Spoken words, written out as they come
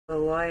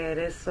Kaloy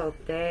eres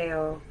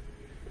soteo.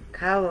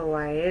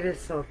 Kaloy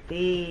eres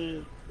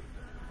soti.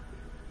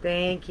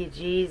 Thank you,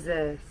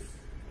 Jesus.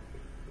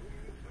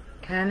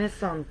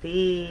 Canis on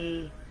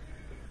thee.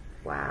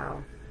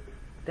 Wow.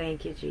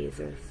 Thank you,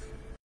 Jesus.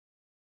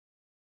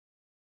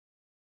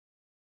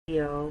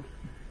 Yo.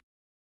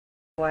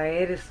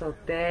 Kaloy eres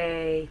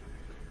sote.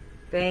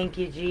 Thank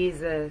you,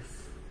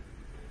 Jesus.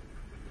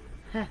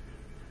 Huh.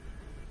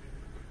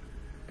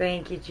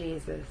 Thank you,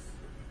 Jesus.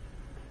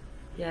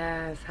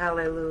 Yes,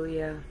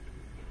 hallelujah.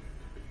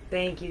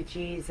 Thank you,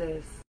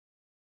 Jesus.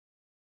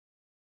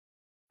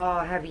 Oh,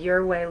 have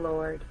your way,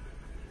 Lord.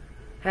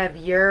 Have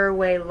your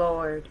way,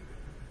 Lord.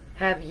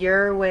 Have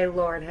your way,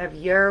 Lord. Have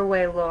your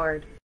way,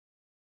 Lord.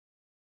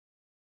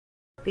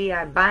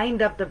 I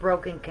bind up the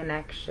broken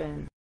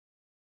connection.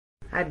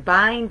 I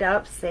bind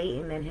up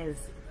Satan and his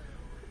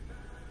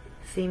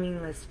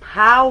seamless,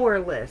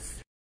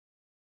 powerless.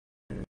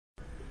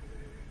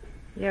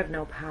 You have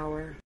no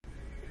power.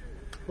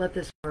 Let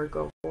this word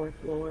go forth,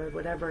 Lord,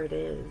 whatever it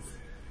is.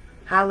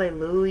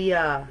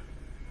 Hallelujah.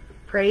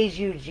 Praise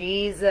you,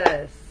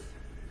 Jesus.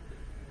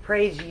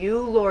 Praise you,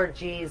 Lord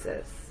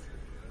Jesus.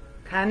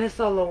 Thank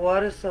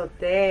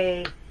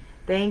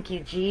you,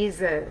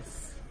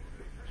 Jesus.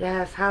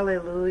 Yes,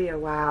 hallelujah.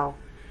 Wow.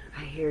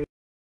 I hear you.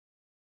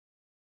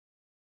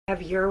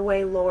 Have your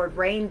way, Lord.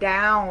 Rain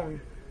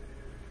down.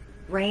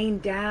 Rain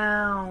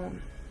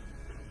down.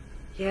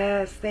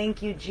 Yes,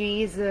 thank you,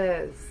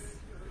 Jesus.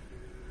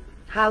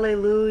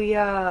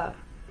 Hallelujah.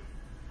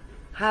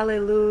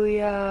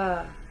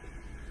 Hallelujah.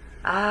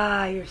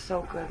 Ah, you're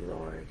so good,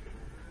 Lord.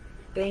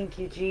 Thank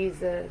you,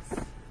 Jesus.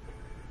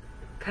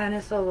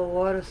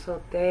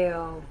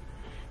 Canesoloworo-soteo.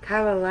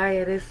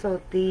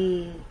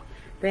 Kalalaya-risoti.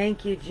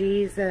 Thank you,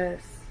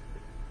 Jesus.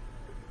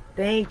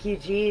 Thank you,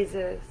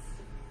 Jesus.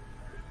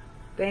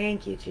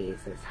 Thank you,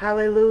 Jesus.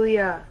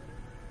 Hallelujah.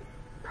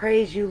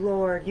 Praise you,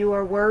 Lord. You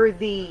are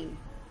worthy.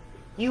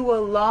 You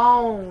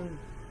alone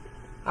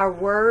are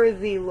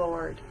worthy,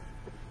 Lord.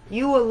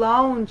 You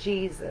alone,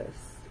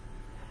 Jesus.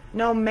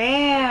 No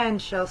man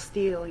shall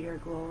steal your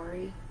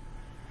glory.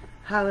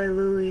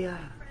 Hallelujah.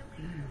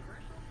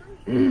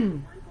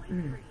 Thank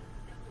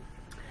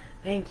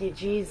you,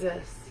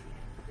 Jesus.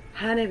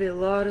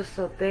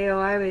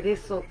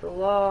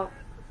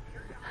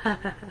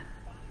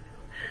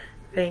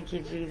 Thank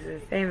you,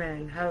 Jesus.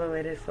 Amen.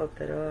 Hallelujah.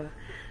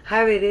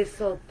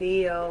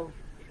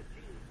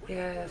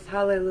 Yes,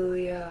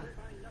 hallelujah.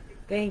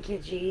 Thank you,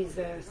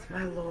 Jesus,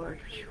 my Lord.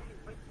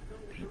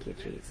 Thank you,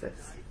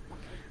 Jesus.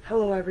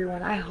 Hello,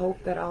 everyone. I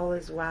hope that all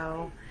is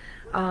well.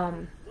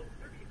 Boy,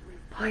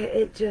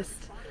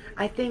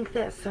 I think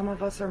that some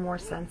of us are more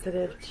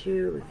sensitive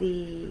to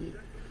the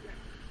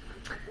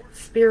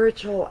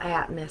spiritual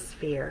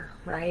atmosphere,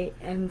 right?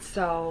 And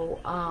so,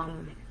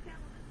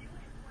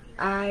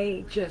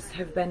 I just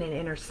have been in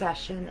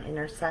intercession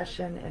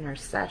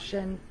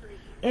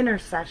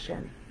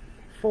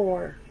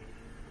for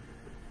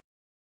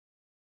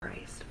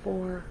Christ,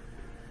 for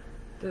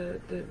the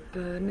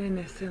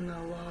nenes in the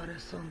water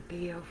son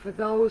Theo, for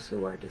those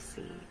who are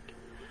deceived,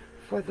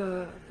 for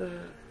the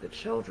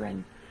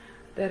children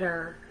that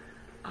are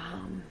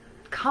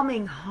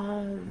coming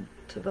home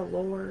to the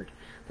Lord,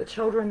 the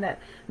children that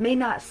may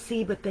not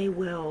see but they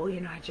will.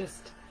 You know, I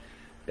just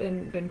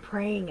been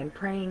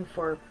praying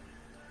for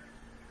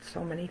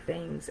so many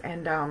things,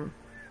 and I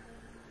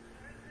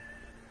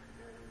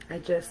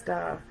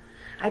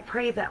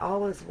pray that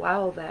all is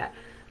well, that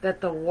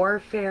the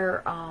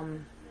warfare,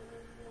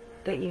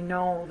 that you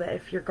know that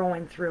if you're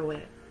going through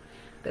it,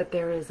 that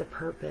there is a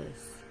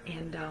purpose.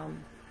 And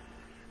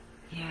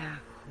yeah,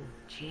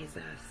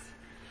 Jesus,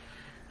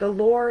 the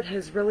Lord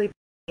has really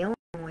been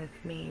dealing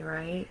with me,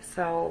 right?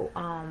 So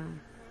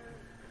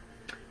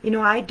you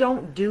know, I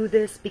don't do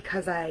this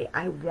because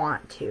I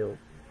want to.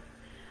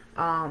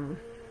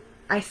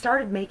 I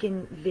started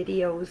making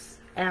videos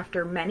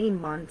after many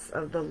months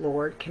of the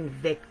Lord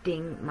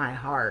convicting my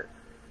heart.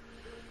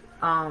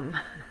 You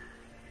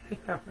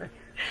know,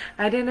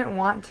 I didn't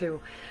want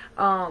to.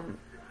 I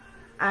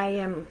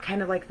am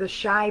kind of like the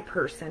shy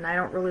person. I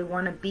don't really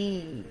want to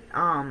be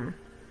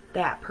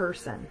that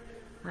person,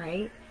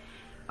 right?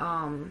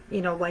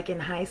 You know, like in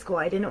high school,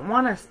 I didn't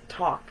want to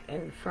talk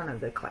in front of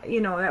the class. You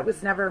know, that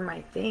was never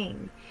my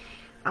thing.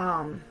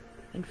 And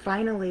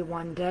finally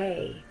one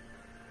day,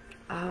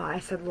 I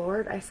said,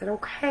 Lord, I said,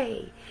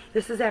 okay.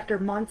 This is after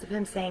months of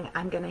him saying,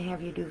 I'm going to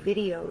have you do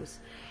videos.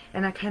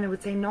 And I kind of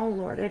would say, no,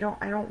 Lord, I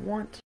don't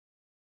want to.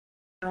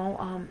 You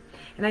know,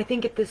 and I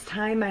think at this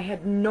time I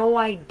had no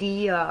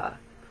idea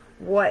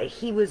what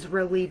he was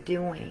really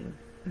doing.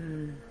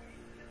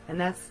 And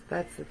that's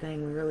the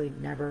thing.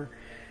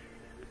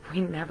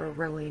 We never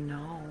really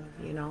know,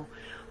 you know.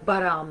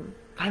 But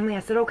finally I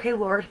said, okay,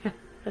 Lord.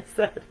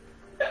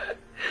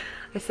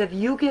 I said,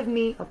 you give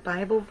me a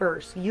Bible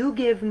verse, you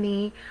give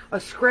me a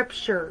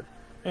scripture,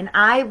 and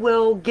I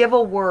will give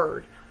a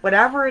word.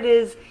 Whatever it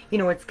is, you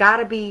know, it's got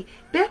to be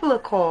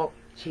biblical.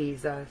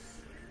 Jesus.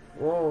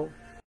 Whoa.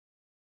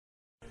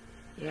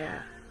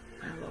 Yeah,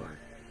 my Lord.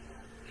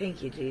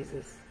 Thank you,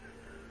 Jesus.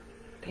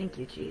 Thank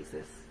you,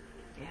 Jesus.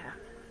 Yeah.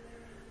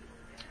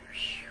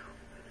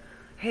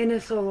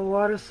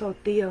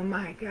 Oh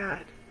my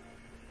God.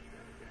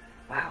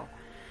 Wow.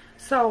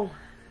 So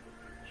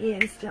he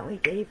instantly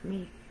gave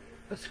me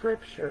a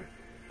scripture.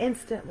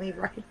 Instantly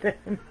right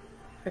then.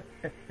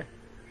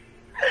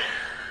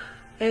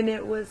 And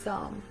it was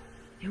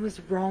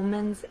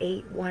Romans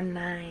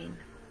 8:19.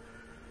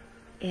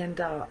 And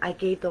I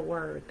gave the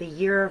word, the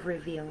year of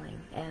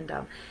revealing. And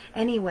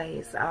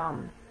anyways,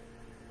 so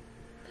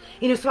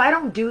I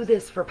don't do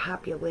this for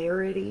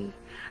popularity.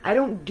 I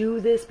don't do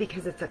this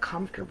because it's a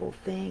comfortable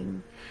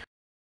thing.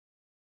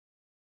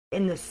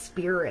 In the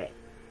spirit,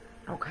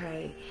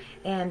 okay?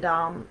 And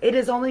it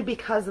is only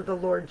because of the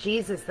Lord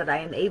Jesus that I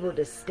am able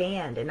to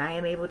stand, and I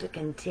am able to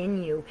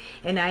continue,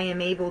 and I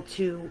am able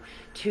to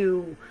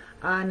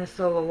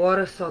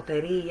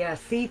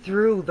see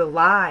through the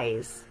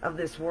lies of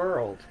this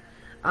world.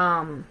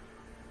 My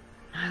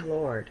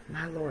Lord,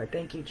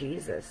 thank you,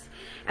 Jesus.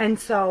 And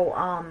so,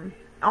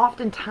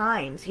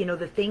 oftentimes,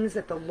 the things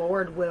that the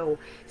Lord will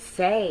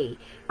say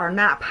are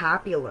not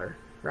popular,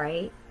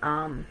 right?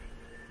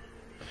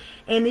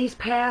 In these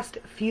past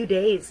few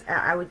days,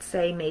 I would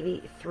say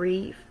maybe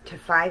 3 to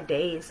 5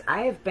 days,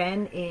 I have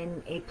been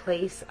in a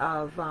place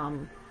of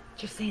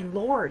just saying,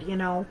 Lord,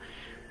 am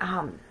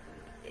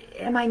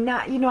I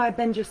not, I've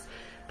been just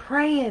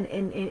praying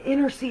and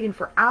interceding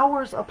for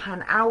hours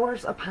upon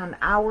hours upon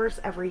hours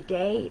every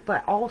day,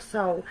 but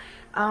also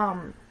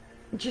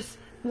just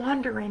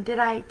wondering, did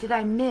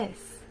I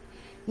miss?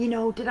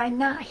 Did I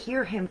not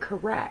hear him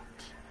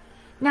correct?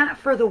 Not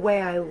for the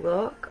way I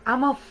look.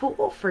 I'm a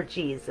fool for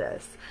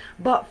Jesus.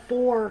 But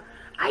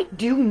I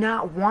do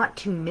not want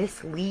to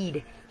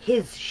mislead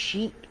his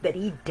sheep that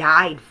he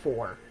died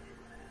for.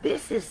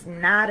 This is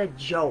not a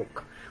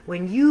joke.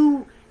 When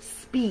you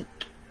speak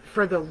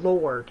for the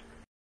Lord,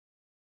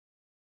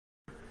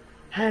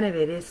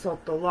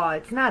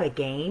 it's not a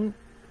game.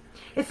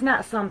 It's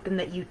not something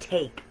that you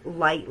take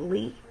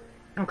lightly.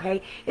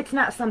 Okay? It's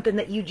not something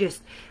that you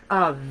just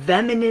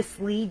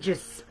venomously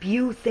just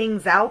spew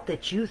things out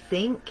that you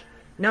think.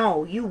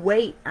 No, you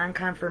wait on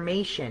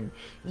confirmation.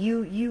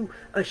 You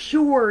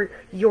assure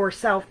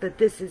yourself that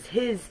this is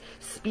his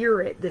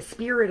spirit, the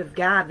spirit of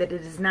God, that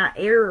it is not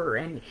error,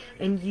 and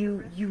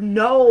you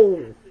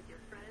know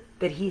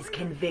that he's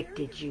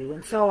convicted you.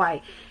 And so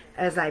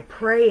as I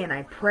pray and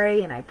I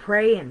pray and I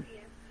pray, and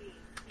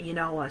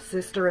a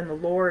sister in the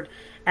Lord,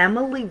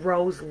 Emily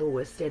Rose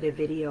Lewis, did a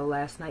video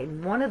last night,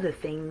 and one of the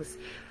things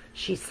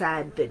she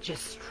said that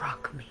just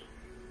struck me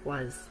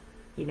was,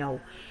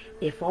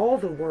 if all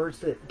the words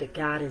that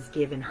God has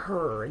given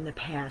her in the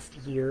past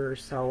year or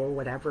so or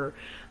whatever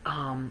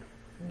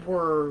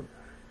were,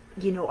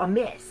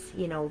 amiss,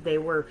 they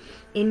were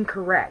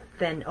incorrect,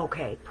 then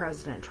okay,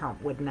 President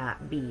Trump would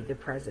not be the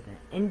president.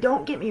 And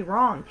don't get me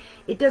wrong,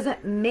 it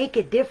doesn't make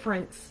a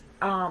difference.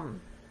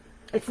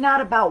 It's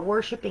not about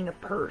worshiping a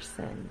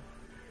person.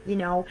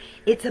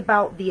 It's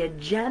about the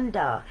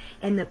agenda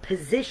and the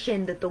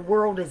position that the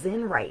world is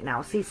in right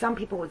now. See, some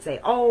people would say,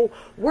 oh,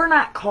 we're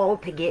not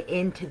called to get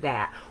into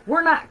that.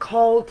 We're not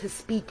called to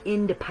speak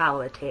into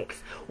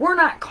politics. We're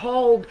not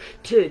called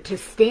to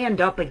stand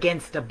up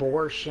against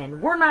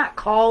abortion. We're not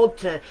called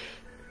to,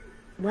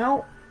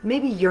 well,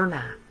 maybe you're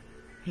not.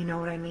 You know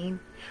what I mean?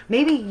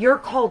 Maybe you're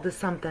called to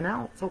something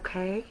else,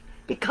 okay?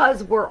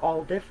 Because we're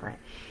all different.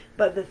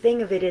 But the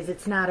thing of it is,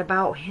 it's not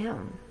about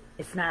him.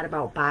 It's not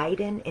about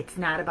Biden. It's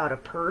not about a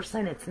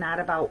person. It's not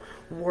about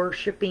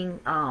worshiping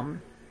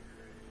an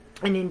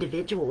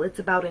individual. It's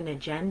about an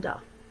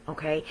agenda.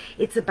 Okay?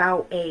 It's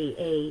about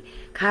yeah.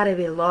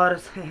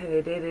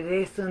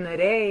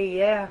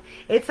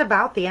 It's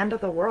about the end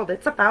of the world.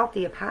 It's about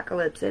the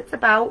apocalypse. It's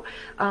about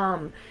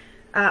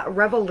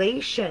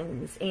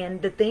revelations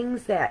and the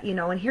things that,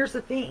 and here's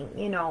the thing,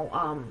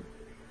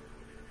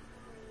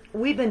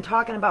 we've been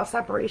talking about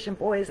separation.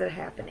 Boy, is it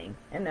happening.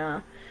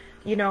 And,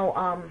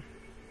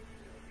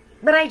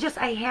 but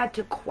I had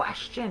to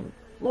question,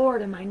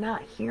 Lord, am I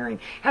not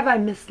hearing? Have I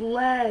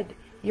misled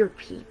your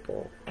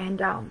people?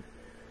 And,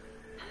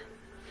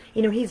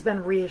 he's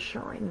been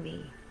reassuring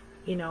me,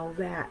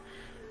 that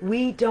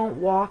we don't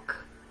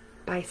walk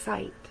by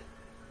sight.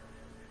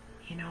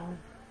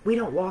 We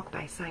don't walk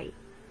by sight.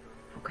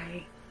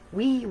 Okay?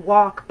 We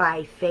walk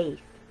by faith.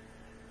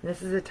 And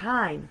this is a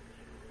time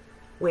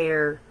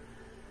where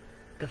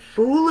the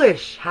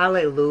foolish,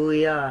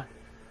 hallelujah,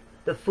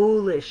 the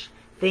foolish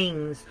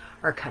things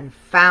are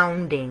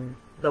confounding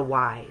the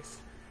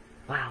wise.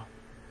 Wow.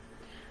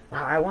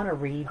 Wow, I want to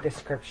read the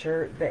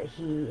scripture that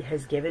he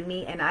has given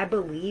me, and I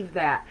believe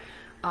that,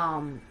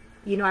 I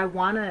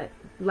want to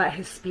let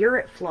his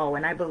spirit flow,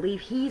 and I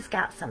believe he's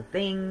got some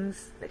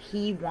things that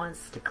he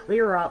wants to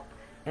clear up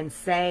and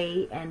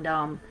say, and,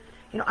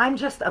 I'm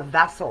just a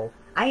vessel.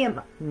 I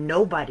am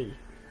nobody,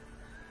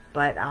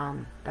 but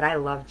I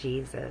love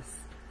Jesus.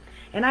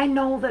 And I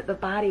know that the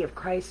body of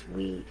Christ,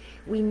 we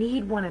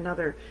need one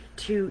another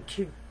to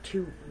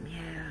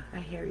yeah, I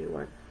hear you,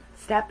 Lord.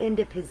 Step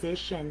into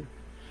position.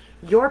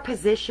 Your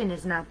position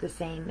is not the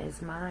same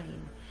as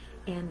mine.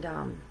 And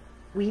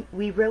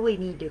we really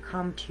need to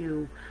come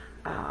to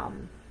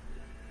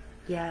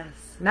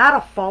Yes, not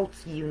a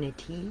false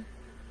unity,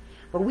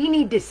 but we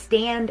need to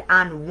stand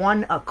on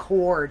one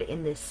accord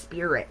in the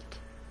Spirit.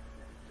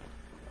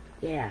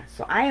 Yeah,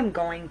 so I am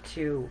going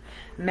to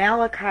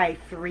Malachi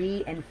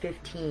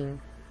 3:15.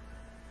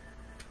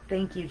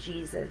 Thank you,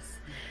 Jesus.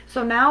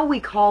 So now we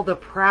call the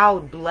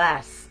proud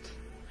blessed,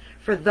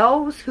 for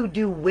those who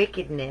do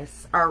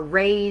wickedness are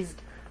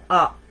raised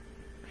up,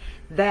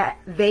 that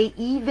they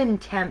even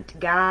tempt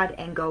God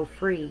and go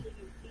free.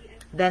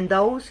 Then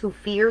those who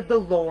feared the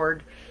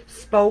Lord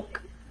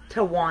spoke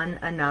to one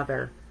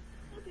another,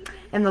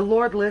 and the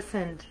Lord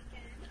listened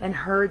and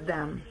heard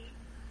them.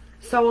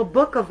 So a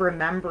book of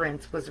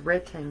remembrance was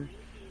written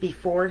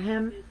before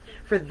him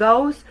for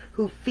those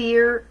who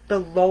fear the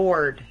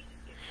Lord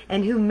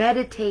and who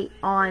meditate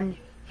on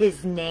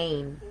his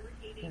name.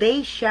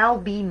 They shall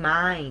be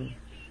mine,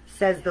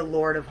 says the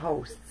Lord of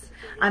hosts,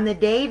 on the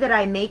day that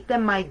I make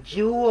them my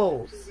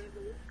jewels,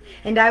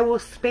 and I will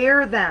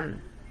spare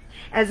them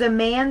as a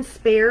man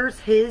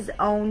spares his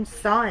own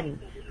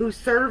son who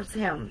serves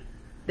him.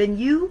 Then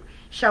you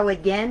shall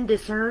again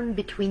discern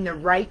between the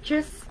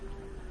righteous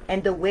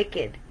and the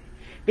wicked,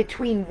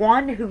 between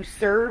one who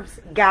serves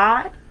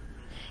God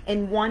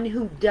and one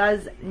who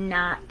does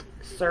not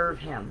serve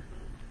him.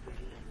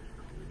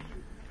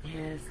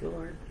 Yes,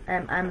 Lord.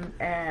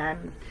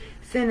 I'm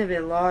sin of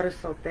el Lord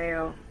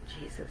Soteo.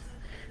 Jesus.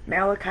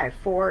 Malachi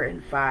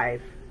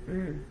 4:5.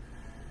 Lord.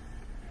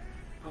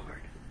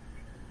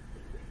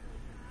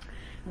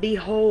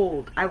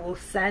 Behold, I will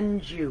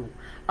send you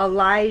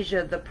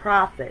Elijah the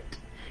prophet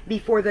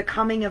before the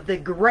coming of the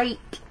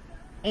great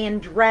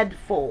and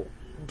dreadful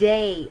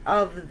day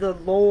of the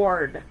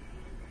Lord.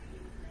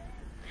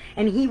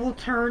 And he will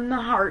turn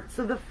the hearts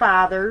of the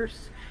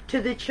fathers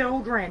to the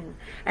children,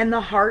 and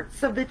the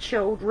hearts of the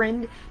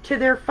children to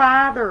their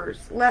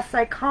fathers, lest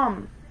I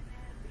come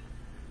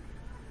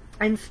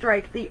and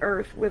strike the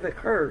earth with a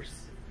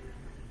curse.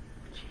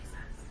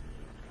 Jesus.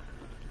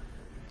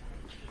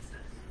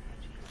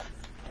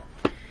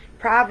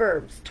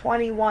 Proverbs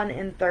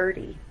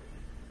 21:30.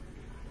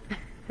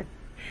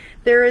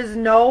 There is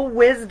no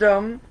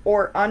wisdom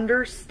or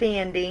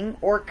understanding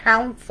or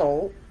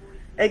counsel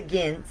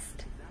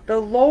against the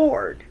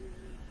Lord.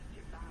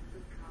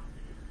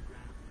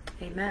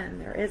 Amen.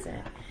 There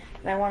isn't.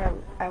 And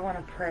I want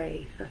to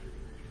pray.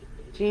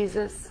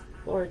 Jesus,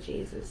 Lord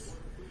Jesus,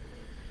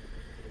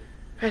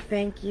 I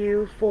thank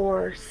you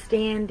for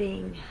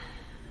standing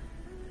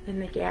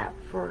in the gap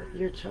for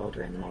your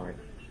children, Lord.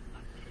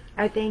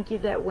 I thank you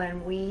that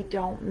when we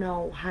don't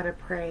know how to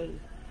pray,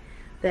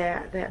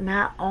 that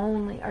not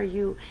only are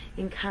you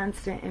in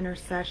constant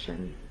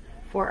intercession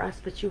for us,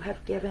 but you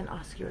have given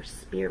us your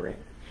Spirit,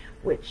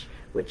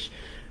 which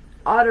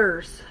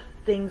utters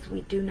things we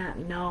do not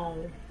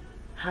know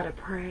how to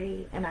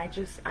pray. And I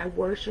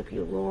worship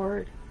you,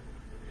 Lord.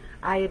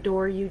 I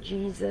adore you,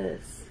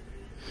 Jesus.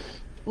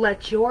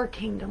 Let your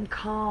kingdom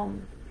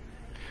come.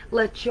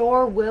 Let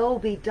your will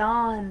be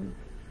done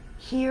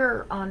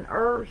here on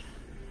earth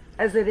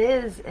as it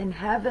is in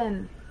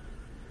heaven.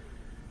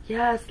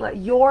 Yes, let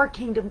your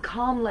kingdom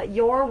come. Let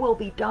your will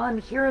be done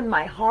here in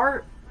my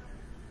heart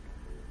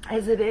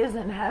as it is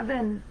in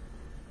heaven.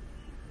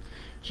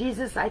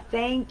 Jesus, I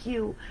thank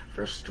you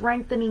for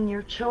strengthening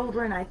your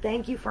children. I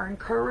thank you for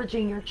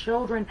encouraging your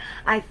children.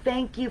 I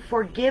thank you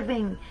for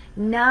giving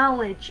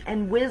knowledge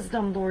and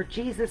wisdom, Lord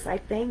Jesus. I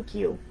thank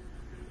you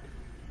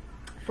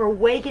for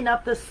waking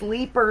up the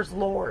sleepers,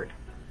 Lord.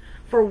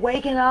 For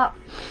waking up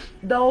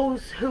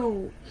those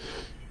who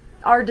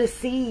are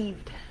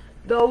deceived.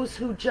 Those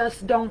who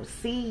just don't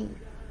see.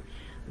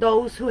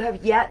 Those who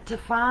have yet to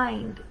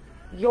find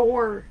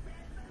your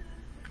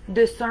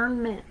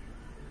discernment.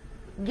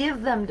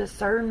 Give them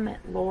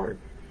discernment, Lord.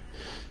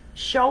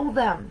 Show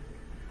them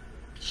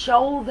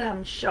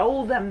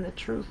the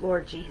truth,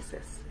 Lord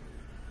Jesus.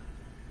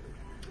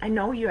 I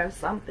know you have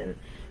something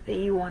that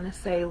you want to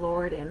say,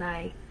 Lord, and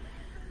I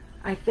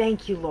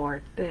thank you,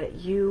 Lord, that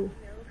you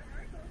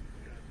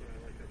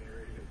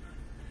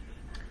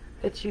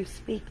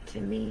speak to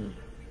me.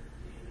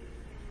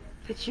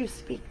 That you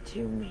speak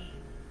to me.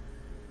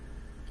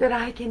 That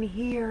I can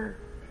hear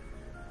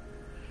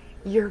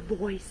your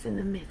voice in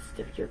the midst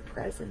of your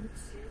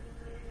presence.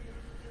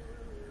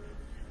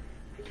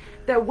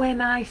 That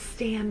when I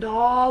stand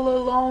all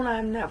alone,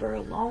 I'm never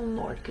alone,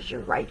 Lord, because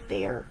you're right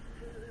there.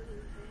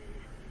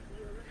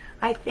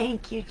 I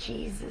thank you,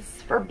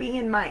 Jesus, for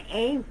being my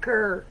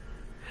anchor,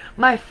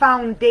 my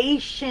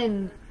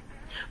foundation,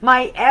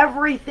 my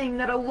everything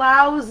that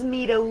allows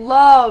me to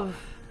love,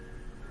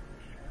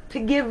 to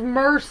give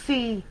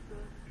mercy,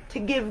 to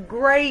give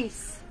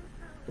grace.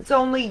 It's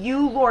only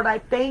you, Lord. I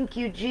thank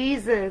you,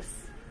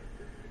 Jesus.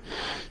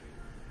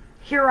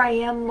 Here I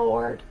am,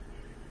 Lord.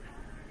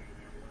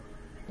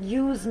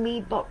 Use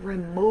me, but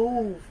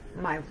remove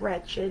my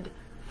wretched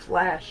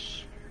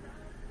flesh.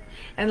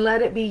 And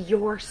let it be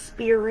your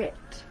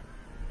Spirit,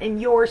 and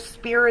your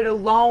Spirit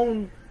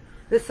alone,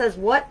 that says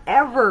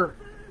whatever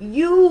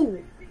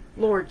you,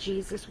 Lord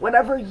Jesus,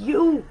 whatever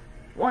you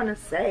want to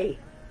say.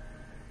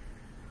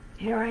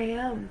 Here I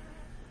am.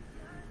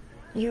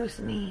 Use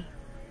me.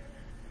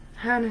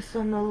 Hannes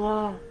on the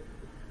law.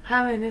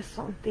 Hannes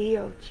on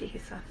Theo,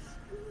 Jesus.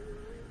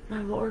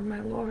 My Lord,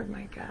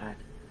 my God.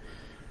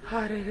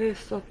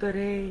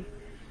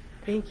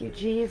 Thank you,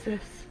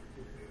 Jesus.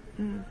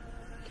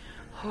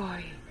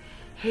 Hoy,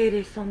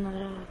 eres on the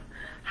law.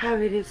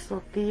 Have it is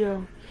so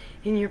Theo.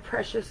 In your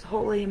precious,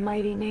 holy, and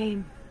mighty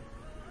name.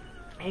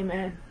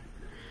 Amen.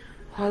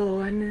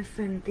 Holoanes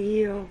and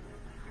Theo.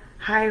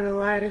 Hai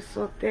velare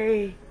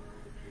sote.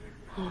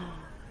 Oh.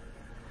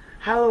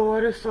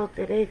 Hallowed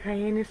sotere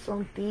cayenes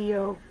son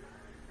Theo.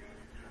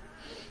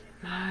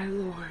 My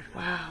Lord,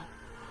 wow.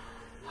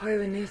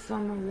 Holiness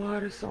on the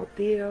water, so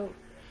Theo.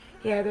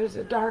 Yeah, there's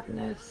a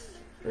darkness.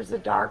 There's a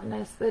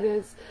darkness that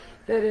is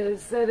the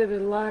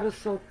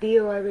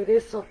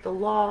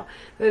law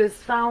that has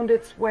found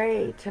its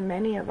way to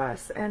many of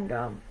us, and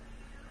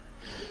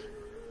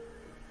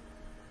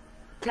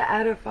to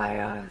edify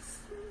us,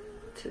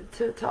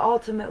 to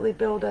ultimately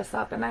build us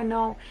up. And I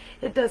know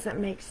it doesn't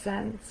make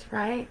sense,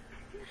 right?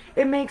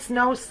 It makes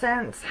no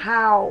sense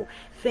how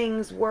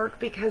things work,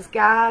 because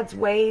God's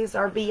ways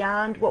are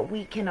beyond what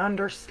we can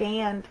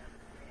understand.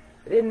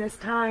 In this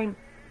time,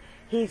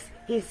 He's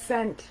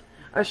sent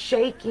a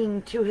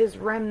shaking to His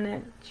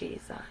remnant,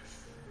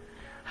 Jesus.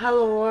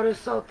 Hallelujah,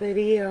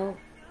 soterio.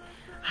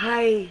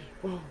 Hi.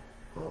 Oh.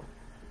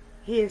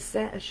 He has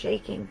sent a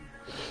shaking.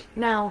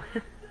 Now,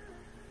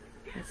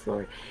 yes,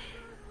 Lord,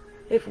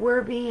 if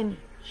we're being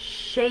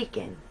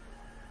shaken,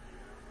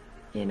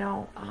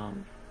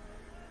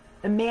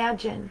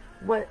 imagine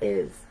what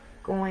is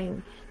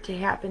going to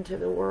happen to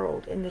the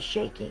world in the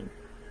shaking.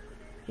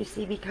 You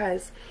see,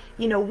 because,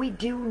 we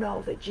do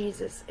know that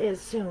Jesus is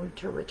soon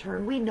to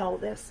return. We know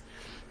this.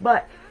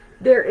 But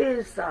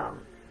there's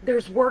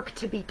work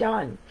to be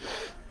done.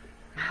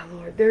 Oh,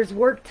 Lord, there's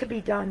work to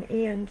be done.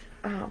 And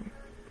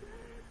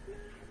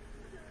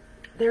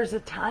there's a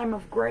time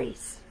of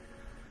grace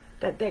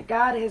that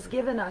God has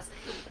given us.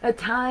 A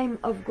time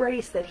of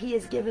grace that He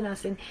has given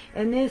us. And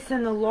this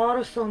in the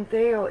Loro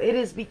Sonteo, it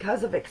is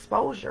because of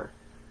exposure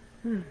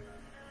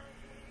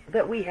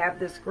that we have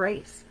this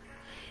grace.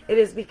 It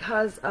is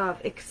because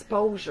of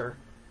exposure.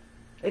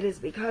 It is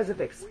because of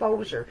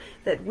exposure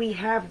that we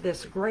have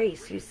this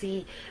grace. You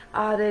see,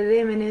 many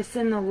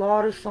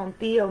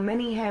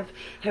have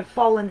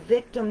fallen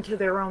victim to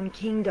their own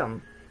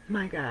kingdom.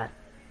 My God.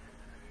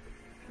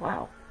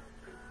 Wow.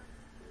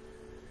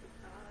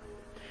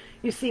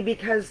 You see,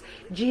 because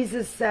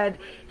Jesus said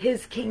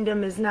His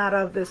kingdom is not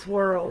of this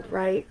world,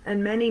 right?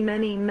 And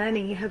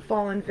many have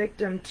fallen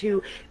victim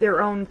to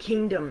their own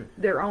kingdom,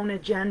 their own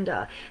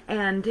agenda.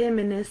 And do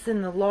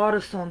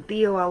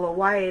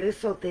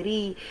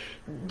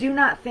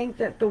not think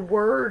that the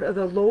word of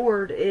the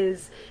Lord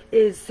is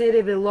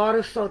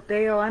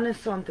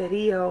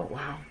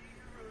wow,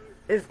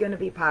 is going to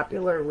be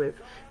popular with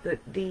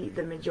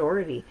the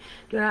majority.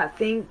 Do not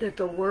think that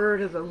the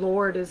word of the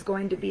Lord is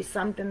going to be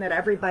something that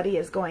everybody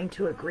is going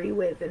to agree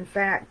with. In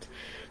fact,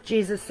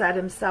 Jesus said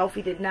Himself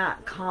He did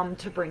not come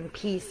to bring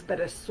peace, but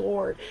a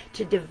sword,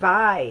 to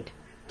divide.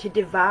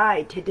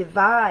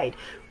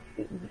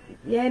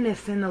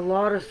 Yenes in the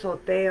Lord of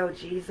Soteo,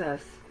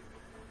 Jesus.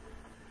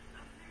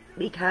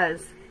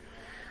 Because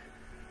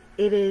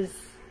it is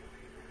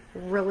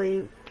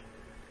really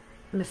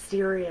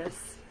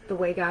mysterious the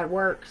way God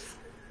works.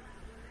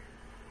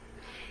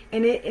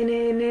 And it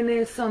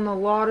is on the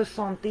Lord of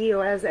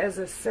Sontio, as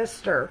a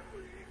sister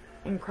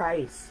in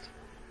Christ,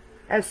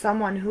 as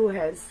someone who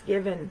has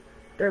given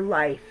their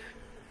life,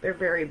 their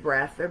very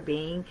breath, their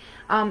being,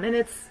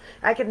 and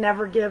I could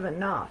never give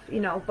enough,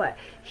 but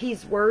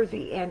He's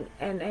worthy, and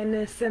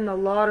it's in the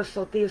Lord of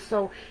Sontio.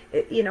 So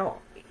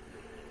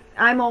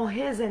I'm all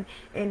His, and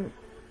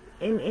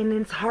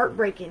it's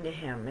heartbreaking to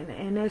Him,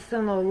 and it's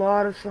in the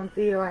Lord of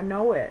Sontio. I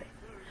know it,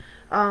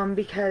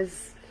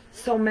 because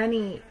so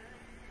many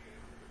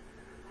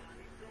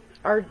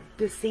are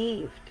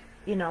deceived.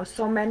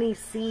 So many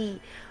see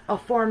a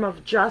form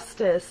of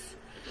justice,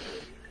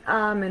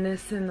 and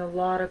it's in the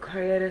law of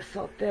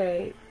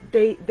they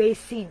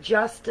see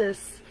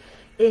justice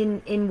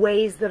in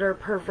ways that are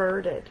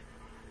perverted.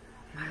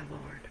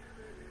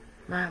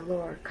 My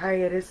Lord,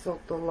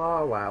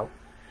 wow.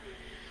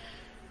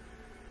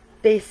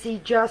 They see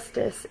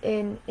justice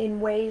in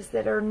ways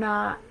that are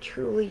not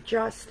truly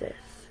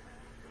justice,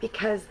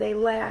 because they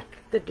lack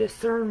the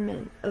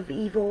discernment of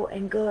evil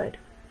and good.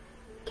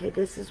 Okay,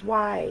 this is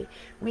why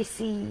we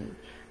see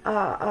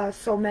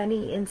so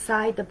many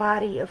inside the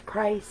body of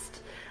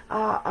Christ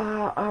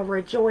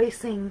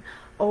rejoicing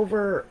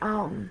over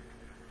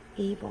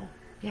evil.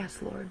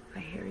 Yes, Lord, I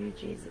hear you,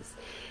 Jesus.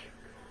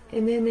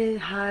 And then in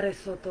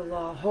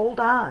law, hold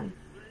on.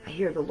 I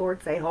hear the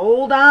Lord say,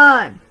 hold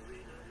on.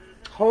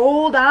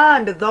 Hold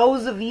on to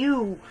those of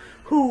you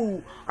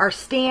who are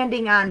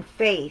standing on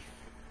faith.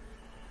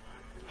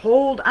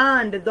 Hold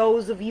on to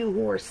those of you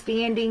who are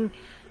standing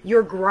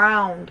your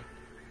ground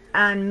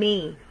on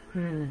me.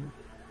 You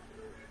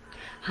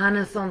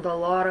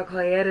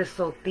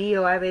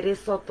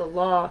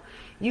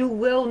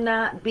will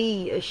not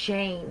be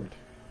ashamed.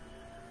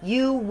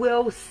 You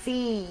will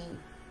see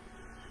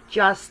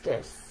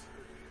justice.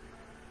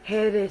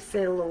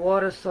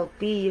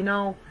 You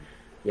know,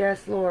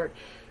 yes, Lord.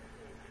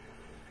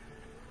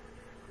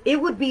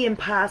 It would be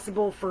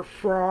impossible for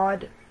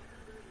fraud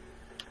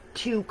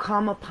to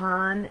come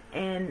upon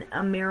an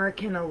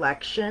American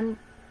election,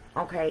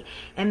 okay,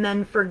 and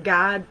then for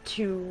God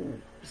to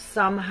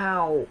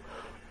somehow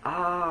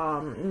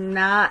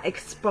not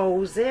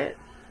expose it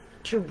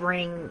to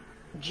bring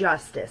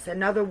justice.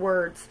 In other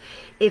words,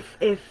 if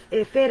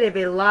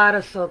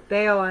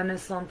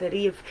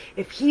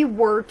he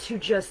were to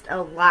just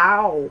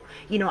allow,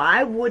 you know,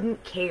 I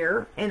wouldn't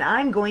care, and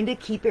I'm going to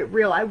keep it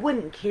real. I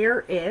wouldn't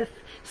care if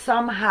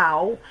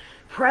somehow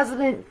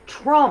President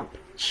Trump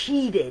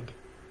cheated.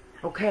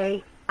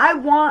 Okay, I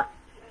want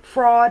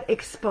fraud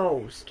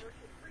exposed.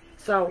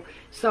 So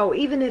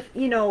even if,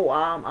 you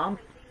know,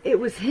 it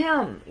was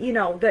him, you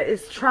know, that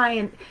is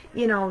trying,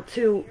 you know,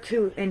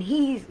 and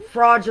he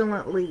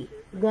fraudulently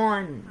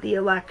won the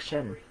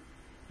election,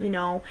 you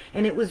know,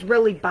 and it was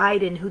really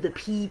Biden who the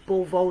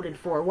people voted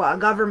for. Well, a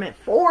government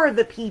for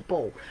the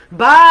people,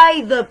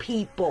 by the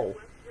people,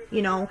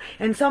 you know,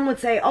 and some would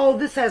say, oh,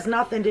 this has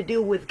nothing to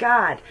do with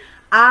God.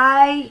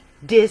 I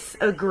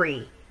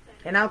disagree.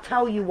 And I'll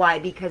tell you why.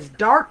 Because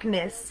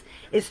darkness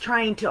is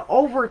trying to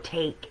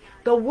overtake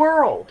the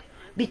world.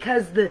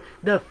 Because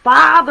the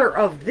father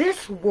of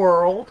this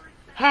world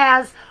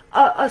has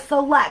a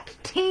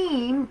select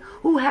team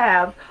who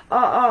have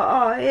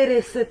an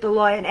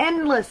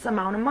endless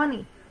amount of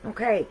money.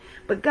 Okay,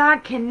 but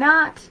God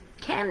cannot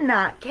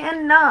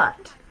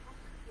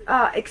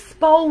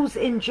expose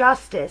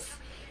injustice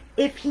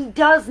if he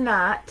does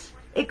not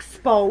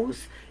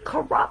expose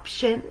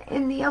corruption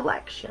in the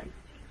election.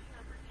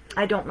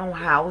 I don't know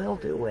how he'll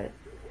do it.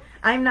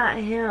 I'm not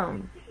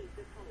him.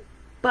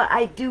 But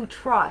I do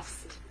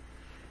trust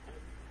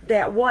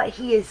that what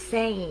he is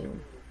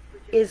saying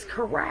is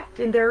correct.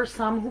 And there are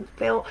some who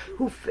feel,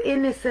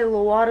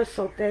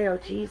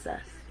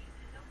 Jesus.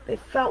 They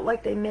felt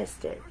like they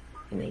missed it,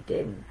 and they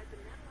didn't.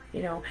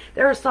 You know,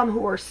 there are some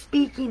who are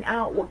speaking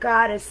out what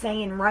God is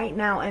saying right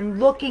now and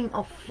looking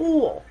a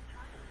fool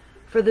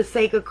for the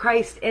sake of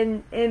Christ.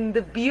 And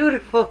the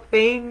beautiful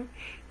thing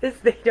is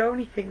they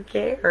don't even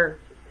care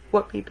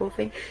what people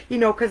think, you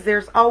know, because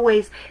there's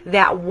always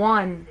that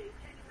one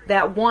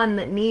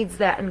that needs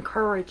that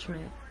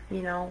encouragement,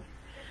 you know.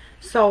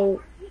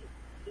 So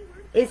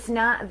it's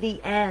not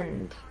the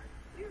end,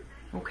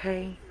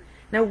 okay?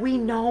 Now we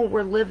know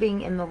we're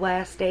living in the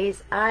last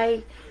days.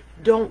 I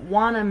don't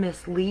want to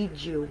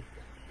mislead you.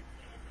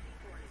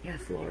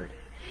 Yes, Lord.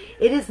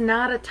 It is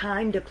not a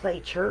time to play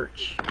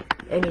church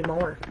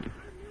anymore.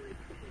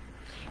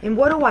 And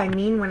what do I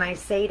mean when I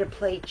say to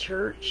play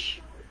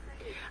church?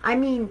 I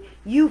mean,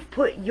 you've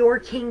put your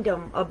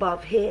kingdom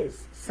above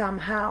his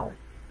somehow.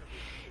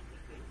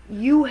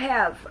 You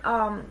have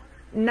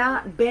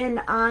not been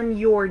on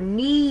your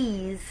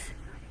knees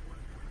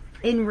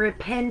in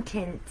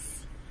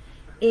repentance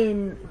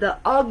in the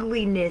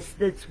ugliness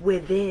that's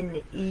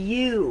within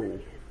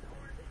you.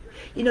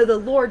 You know, the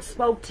Lord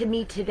spoke to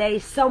me today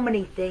so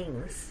many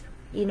things,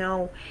 you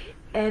know,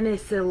 and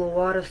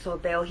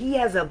he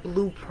has a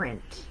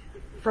blueprint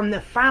from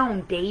the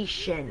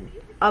foundation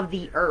of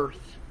the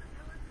earth.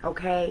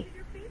 Okay,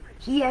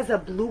 he has a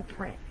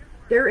blueprint.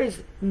 There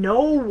is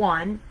no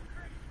one,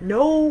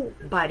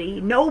 nobody,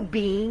 no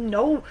being,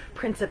 no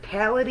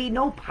principality,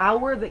 no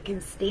power that can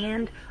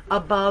stand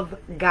above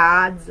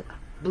God's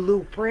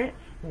blueprint,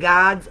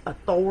 God's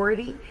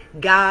authority,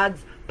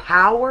 God's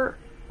power.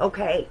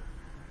 Okay,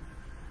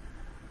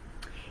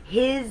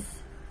 his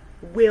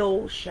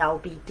will shall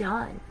be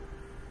done.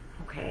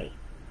 Okay,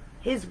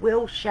 his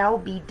will shall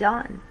be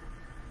done.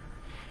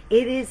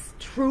 It is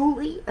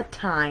truly a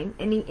time,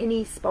 and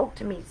he spoke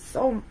to me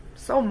so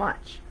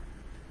much.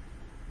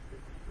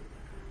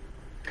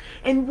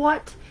 And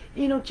what,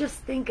 you know, just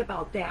think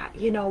about that.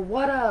 You know,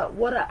 what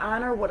a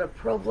honor, what a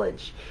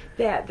privilege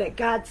that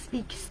God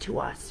speaks to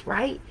us,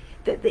 right?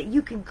 That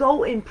you can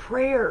go in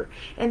prayer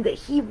and that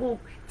he will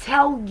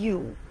tell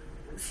you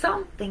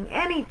something,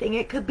 anything.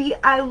 It could be,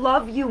 I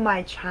love you,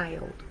 my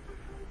child.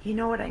 You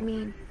know what I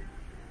mean?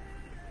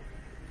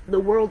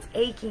 The world's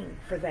aching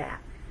for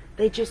that.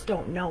 They just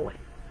don't know it.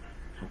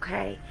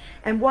 Okay?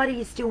 And what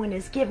he's doing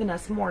is giving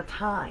us more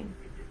time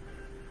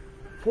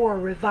for a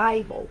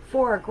revival,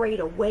 for a great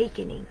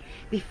awakening,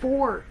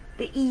 before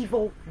the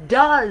evil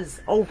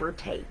does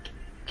overtake.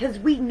 Because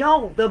we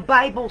know the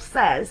Bible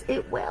says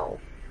it will.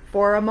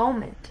 For a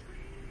moment.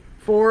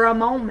 For a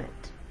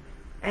moment.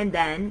 And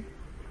then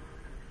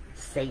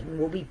Satan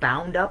will be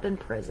bound up in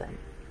prison.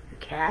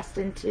 Cast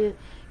into,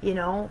 you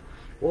know,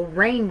 will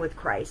reign with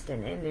Christ.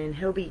 And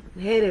he'll be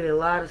hit a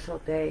lot of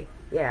sote.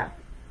 Yeah,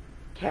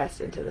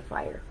 cast into the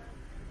fire.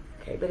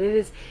 Okay, but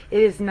it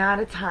is not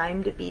a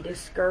time to be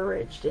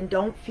discouraged, and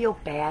don't feel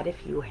bad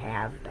if you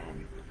have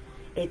been.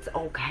 It's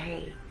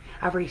okay.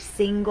 Every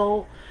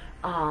single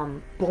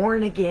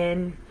born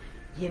again,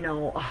 you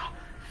know,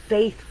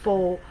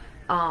 faithful,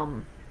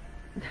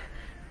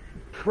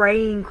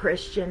 praying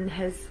Christian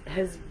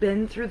has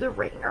been through the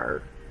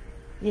ringer,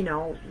 you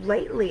know,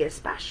 lately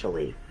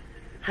especially.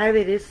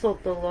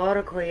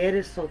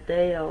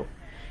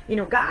 You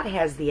know, God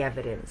has the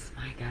evidence.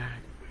 My God.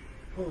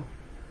 Oh.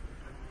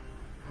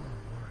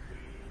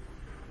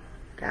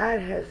 God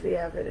has the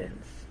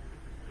evidence.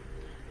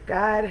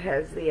 God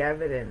has the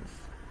evidence.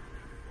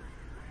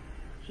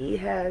 He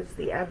has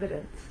the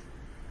evidence.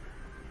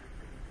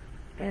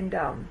 And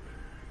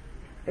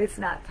it's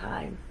not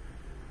time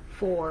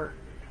for,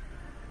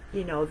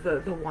 you know, the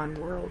one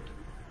world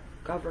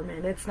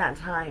government. It's not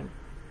time,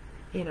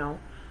 you know.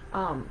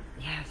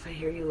 Yes, I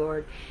hear you,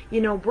 Lord.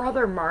 You know,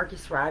 Brother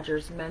Marcus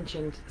Rogers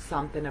mentioned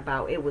something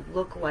about it would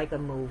look like a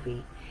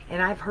movie.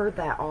 And I've heard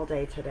that all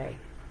day today.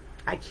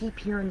 I keep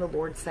hearing the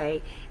Lord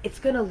say, it's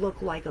going to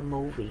look like a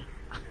movie.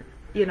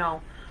 You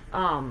know,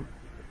 and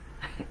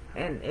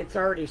it's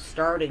already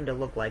starting to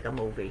look like a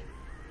movie.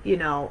 You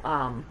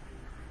know,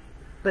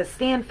 but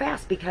stand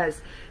fast,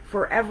 because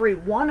for every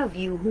one of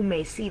you who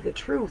may see the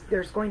truth,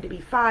 there's going to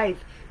be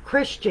 5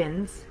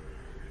 Christians,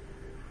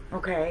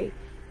 okay,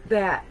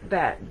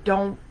 that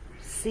don't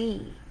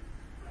see.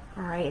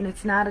 All right, and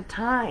it's not a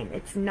time.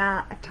 It's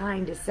not a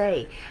time to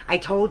say, I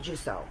told you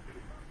so.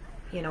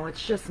 You know,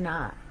 it's just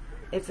not.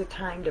 It's a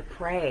time to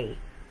pray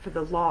for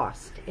the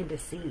lost and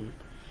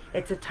deceived.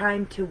 It's a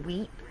time to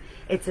weep.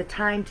 It's a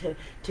time to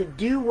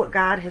do what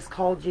God has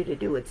called you to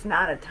do. It's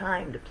not a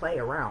time to play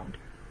around.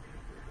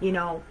 You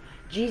know,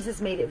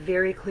 Jesus made it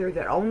very clear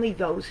that only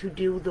those who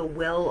do the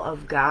will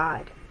of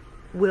God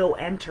will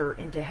enter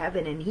into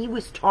heaven. And he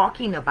was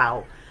talking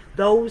about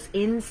those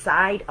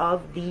inside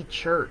of the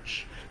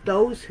church.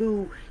 Those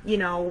who, you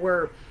know,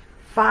 were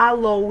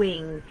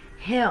following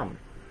him.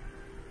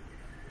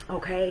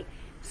 Okay?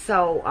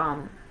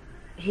 So,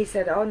 he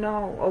said, oh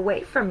no,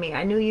 away from me.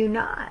 I knew you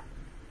not.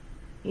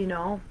 You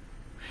know?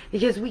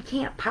 Because we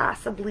can't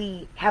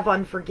possibly have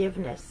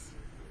unforgiveness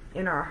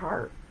in our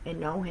heart and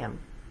know him.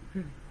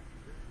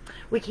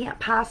 We can't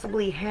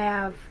possibly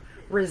have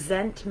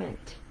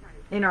resentment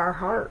in our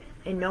heart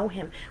and know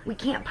him. We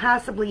can't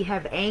possibly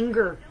have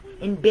anger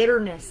and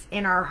bitterness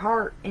in our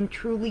heart and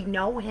truly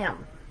know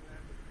him.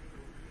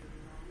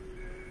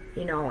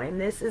 You know, and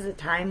this is a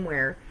time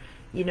where,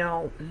 you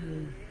know,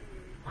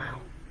 wow.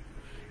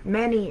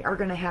 Many are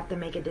going to have to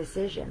make a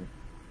decision.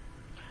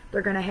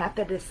 They're going to have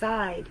to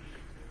decide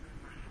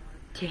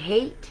to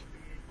hate,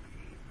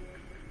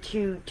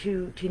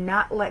 to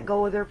not let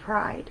go of their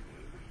pride,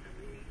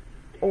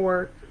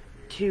 or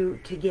to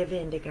give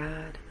in to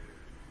God.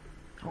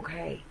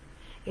 Okay?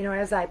 You know,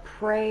 as I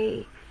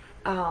pray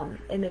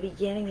in the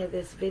beginning of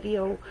this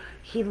video,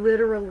 he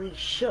literally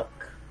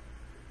shook.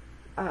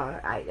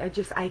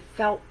 I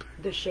felt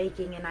the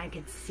shaking and I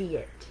could see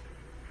it.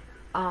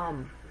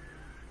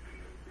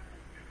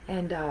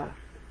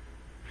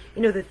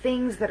 You know, the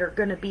things that are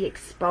going to be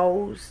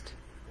exposed,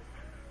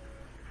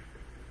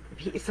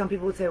 some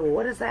people would say, well,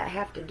 what does that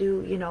have to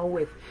do, you know,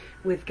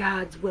 with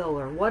God's will?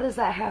 Or what does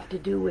that have to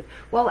do with,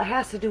 well, it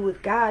has to do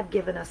with God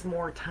giving us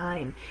more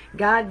time.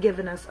 God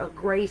giving us a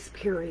grace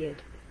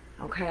period,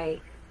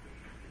 okay?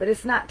 But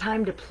it's not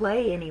time to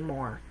play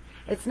anymore.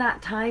 It's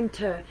not time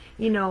to,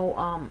 you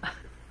know,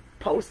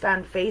 post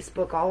on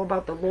Facebook all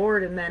about the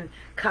Lord and then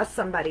cuss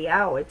somebody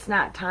out. It's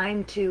not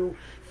time to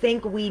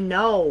think we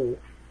know,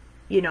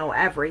 you know,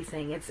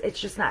 everything. It's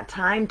just not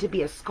time to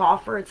be a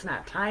scoffer. It's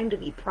not time to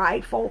be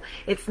prideful.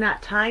 It's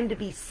not time to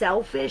be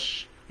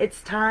selfish.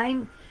 It's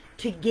time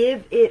to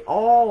give it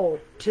all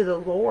to the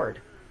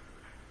Lord.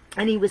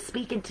 And he was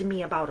speaking to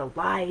me about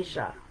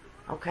Elijah,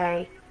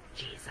 okay?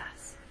 Jesus.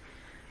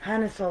 I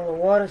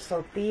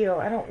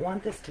don't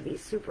want this to be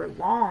super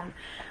long.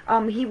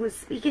 He was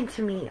speaking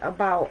to me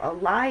about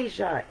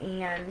Elijah,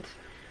 and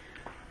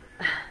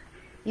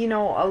you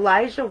know,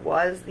 Elijah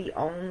was the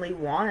only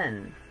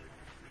one.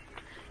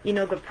 You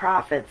know, the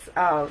prophets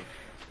of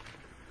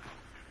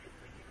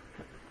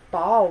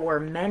Baal were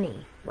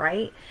many,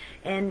 right?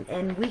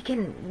 And we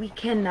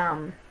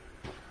can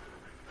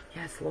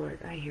yes, Lord,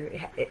 I hear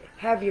it.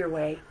 Have your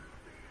way.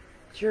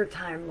 It's your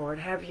time, Lord.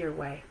 Have your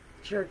way.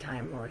 It's your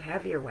time, Lord.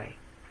 Have your way.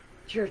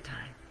 It's your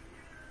time.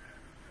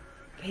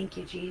 Thank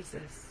you,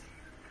 Jesus.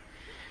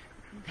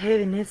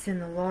 Heaven is in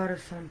the Lord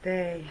of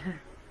someday.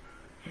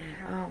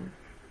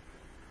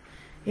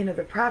 You know,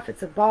 the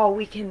prophets of Baal,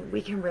 we can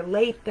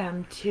relate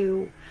them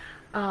to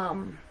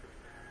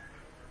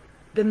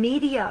the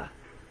media,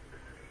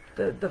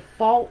 the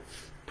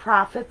false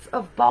prophets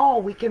of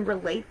Baal. We can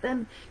relate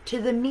them to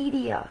the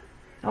media.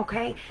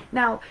 Okay?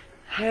 Now,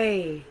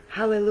 hey,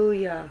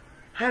 hallelujah.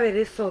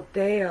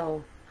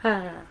 Haverisoteo.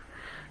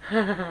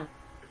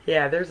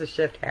 Yeah, there's a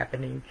shift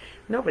happening.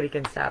 Nobody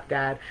can stop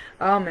God.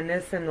 And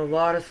this in the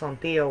Lord of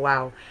Sontio.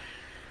 Wow.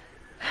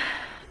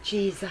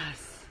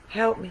 Jesus.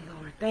 Help me,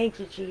 Lord. Thank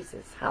you,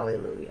 Jesus.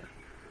 Hallelujah.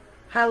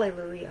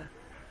 Hallelujah.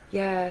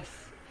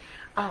 Yes.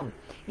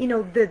 You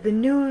know, the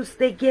news,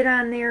 they get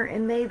on there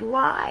and they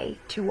lie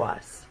to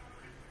us.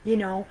 You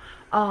know,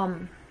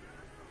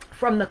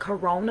 from the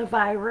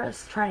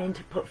coronavirus, trying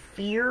to put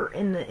fear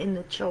in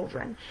the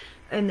children.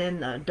 And then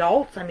the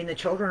adults, I mean the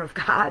children of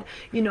God,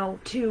 you know,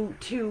 to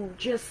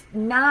just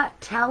not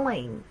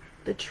telling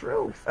the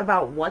truth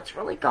about what's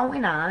really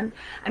going on.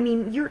 I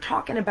mean, you're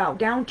talking about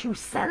down to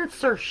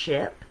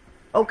censorship,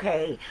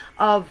 okay,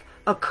 of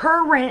a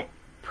current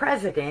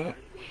president,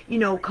 you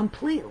know,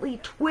 completely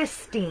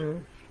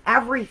twisting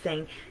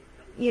everything,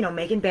 you know,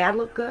 making bad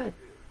look good,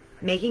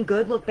 making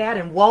good look bad,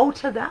 and woe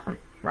to them,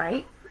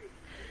 right?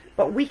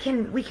 But we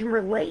can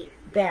relate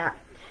that.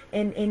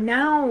 And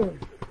now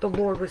the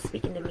Lord was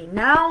speaking to me.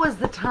 Now is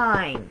the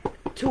time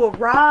to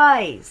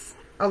arise,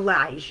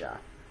 Elijah.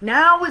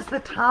 Now is the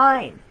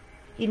time.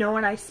 You know,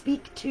 and I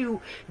speak to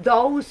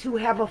those who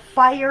have a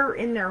fire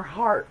in their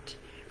heart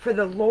for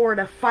the Lord,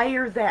 a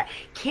fire that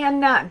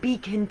cannot be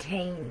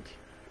contained.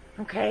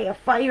 Okay, a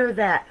fire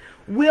that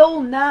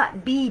will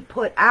not be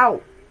put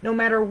out, no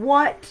matter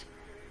what.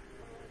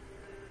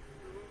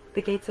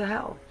 The gates of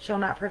hell shall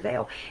not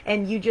prevail.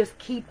 And you just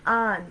keep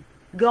on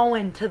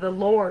going to the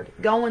Lord,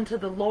 going to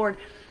the Lord.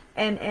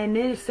 And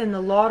it's in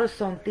the Lord of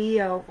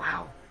Sontia.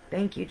 Wow,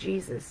 thank you,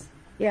 Jesus.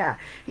 Yeah,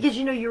 because,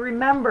 you know, you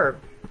remember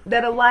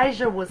that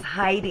Elijah was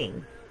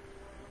hiding.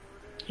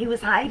 He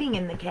was hiding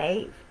in the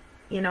cave,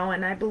 you know,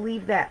 and I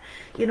believe that,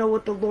 you know,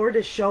 what the Lord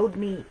has showed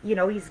me, you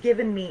know, he's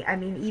given me, I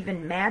mean,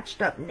 even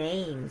matched up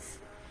names.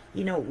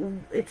 You know,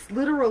 it's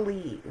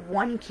literally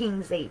 1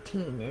 Kings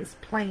 18 is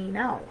playing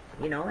out,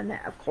 you know, and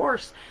of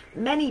course,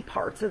 many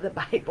parts of the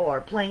Bible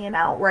are playing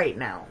out right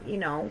now, you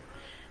know.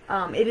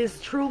 It is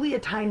truly a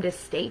time to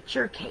state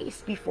your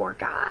case before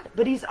God,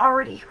 but he's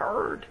already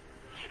heard,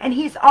 and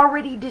he's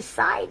already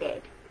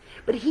decided,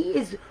 but he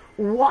is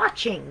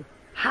watching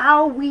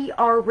how we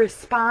are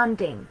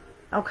responding,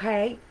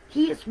 okay?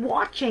 He is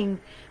watching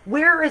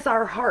where is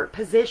our heart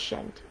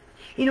positioned.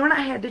 You know, and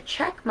I had to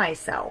check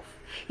myself.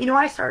 You know,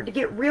 I started to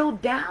get real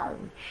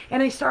down,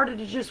 and I started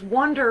to just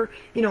wonder,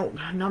 you know,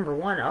 number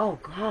one, oh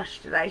gosh,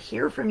 did I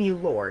hear from you,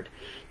 Lord?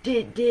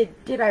 Did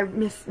I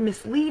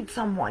mislead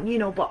someone? You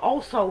know, but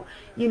also,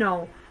 you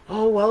know,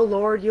 oh well,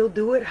 Lord, you'll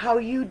do it how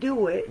you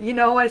do it. You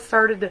know, I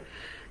started to,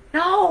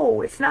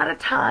 no, it's not a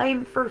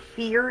time for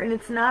fear, and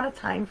it's not a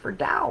time for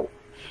doubt.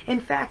 In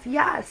fact,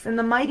 yes, in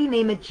the mighty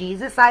name of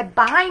Jesus, I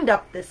bind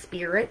up the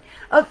spirit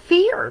of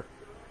fear,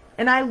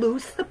 and I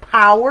loose the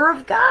power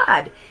of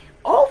God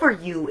over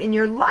you in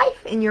your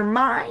life, in your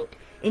mind,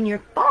 in your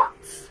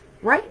thoughts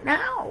right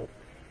now.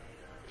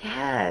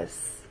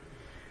 Yes.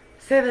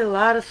 So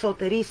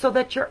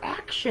that your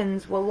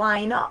actions will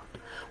line up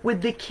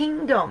with the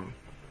kingdom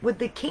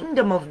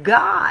of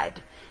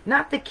God,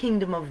 not the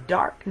kingdom of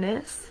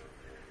darkness.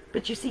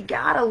 But you see,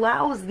 God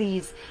allows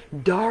these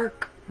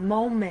dark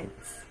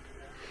moments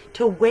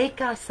to wake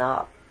us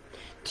up,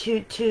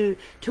 to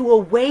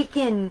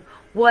awaken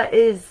what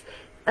is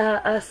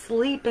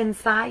asleep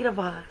inside of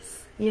us.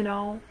 You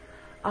know,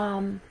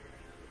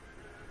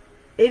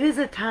 it is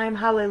a time,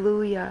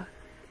 hallelujah.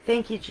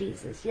 Thank you,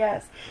 Jesus.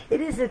 Yes,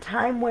 it is a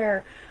time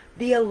where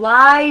the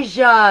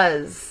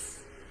Elijahs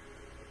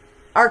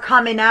are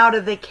coming out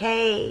of the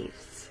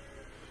caves.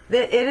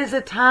 It is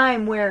a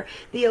time where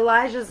the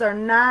Elijahs are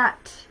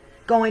not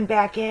going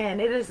back in.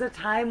 It is a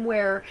time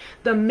where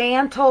the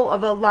mantle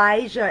of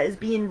Elijah is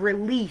being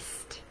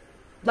released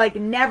like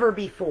never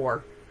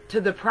before to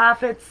the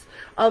prophets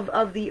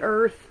of the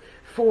earth,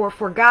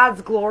 for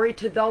God's glory,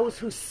 to those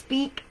who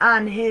speak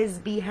on his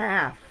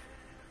behalf,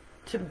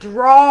 to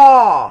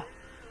draw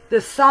the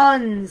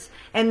sons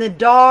and the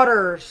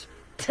daughters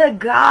to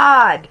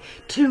God,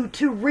 to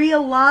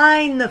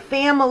realign the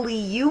family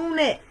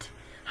unit.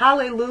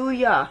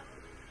 Hallelujah.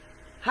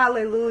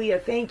 Hallelujah.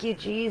 Thank you,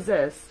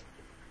 Jesus.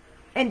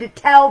 And to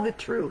tell the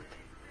truth.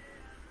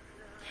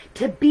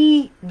 To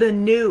be the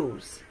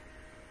news.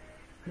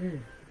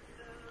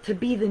 To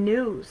be the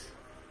news.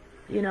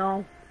 You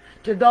know.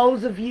 To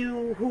those of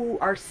you who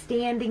are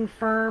standing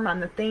firm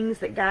on the things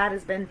that God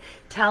has been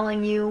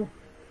telling you,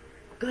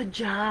 good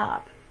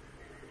job.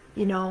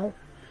 You know,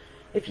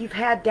 if you've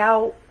had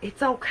doubt,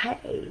 it's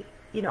okay.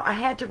 You know, I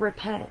had to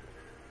repent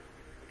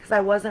because I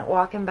wasn't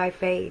walking by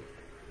faith,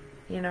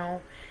 you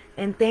know.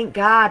 And thank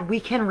God we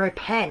can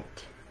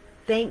repent.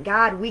 Thank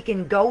God we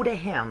can go to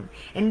him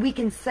and we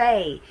can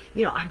say,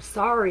 you know, I'm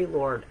sorry,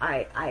 Lord.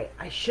 I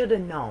should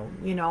have known,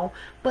 you know.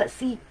 But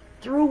see,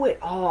 through it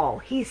all,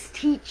 he's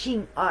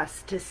teaching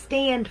us to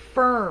stand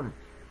firm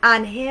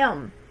on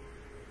him.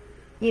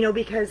 You know,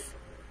 because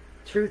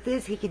truth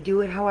is, he can do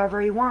it however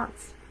he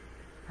wants.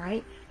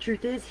 Right?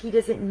 Truth is, he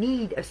doesn't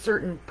need a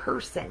certain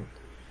person.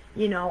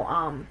 You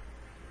know,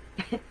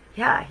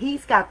 yeah,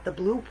 he's got the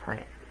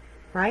blueprint.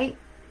 Right?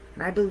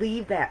 And I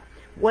believe that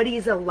what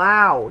he's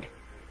allowed,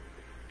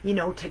 you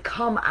know, to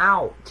come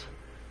out,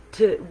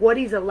 to what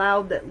he's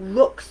allowed that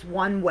looks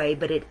one way,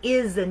 but it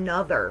is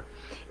another,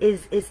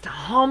 is to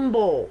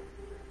humble,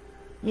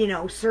 you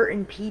know,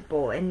 certain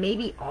people, and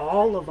maybe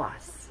all of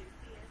us,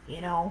 you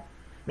know,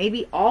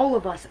 maybe all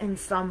of us in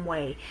some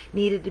way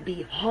needed to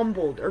be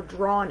humbled or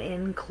drawn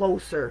in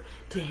closer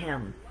to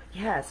him.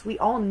 Yes, we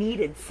all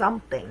needed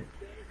something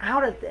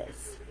out of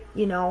this,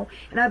 you know,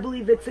 and I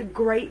believe it's a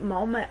great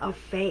moment of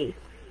faith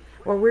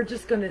where we're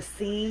just going to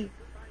see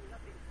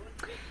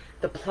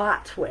the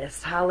plot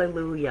twist,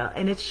 hallelujah,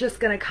 and it's just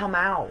going to come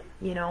out,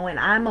 you know, and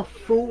I'm a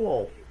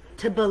fool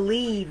to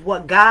believe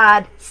what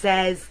God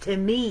says to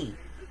me.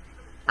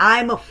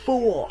 I'm a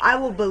fool. I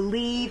will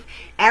believe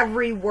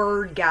every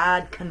word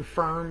God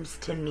confirms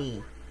to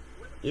me.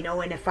 You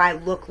know, and if I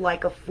look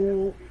like a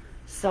fool,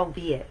 so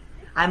be it.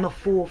 I'm a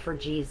fool for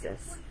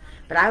Jesus.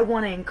 But I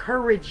want to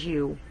encourage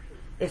you,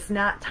 it's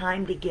not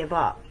time to give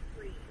up.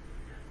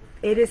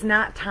 It is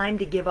not time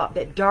to give up.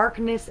 That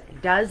darkness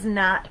does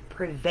not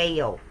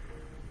prevail.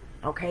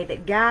 Okay?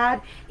 That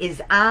God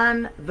is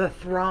on the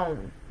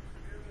throne.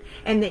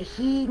 And that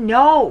He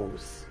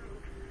knows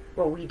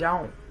what we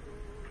don't.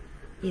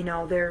 You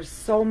know, there's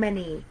so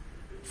many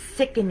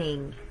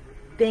sickening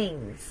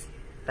things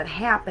that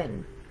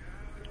happen.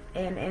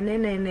 And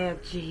in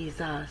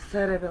Jesus,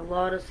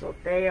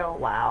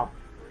 wow.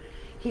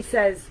 He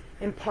says,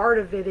 and part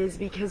of it is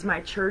because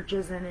my church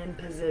isn't in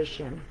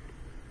position.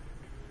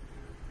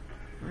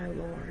 My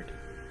Lord.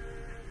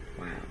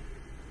 Wow.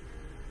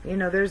 You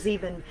know, there's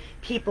even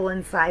people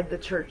inside the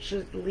church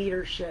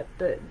leadership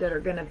that are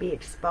going to be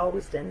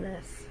exposed in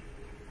this.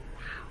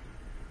 Wow.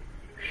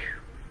 Whew.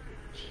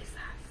 Jesus.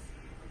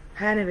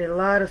 Have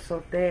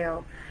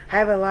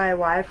a lie.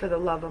 Why? For the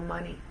love of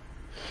money.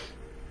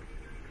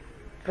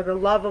 For the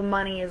love of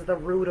money is the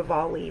root of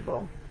all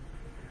evil.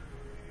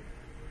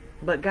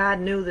 But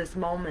God knew this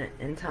moment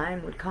in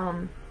time would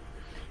come.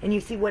 And you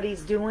see what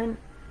He's doing?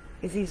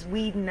 Is He's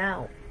weeding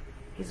out.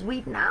 He's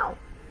weeding out.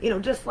 You know,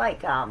 just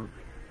like,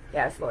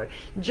 yes, Lord,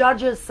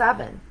 Judges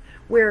 7,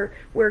 where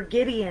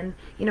Gideon,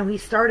 you know, he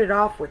started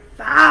off with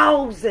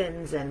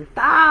thousands and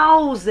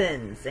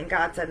thousands. And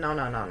God said, no.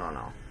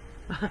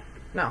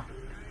 No.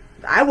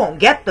 I won't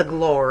get the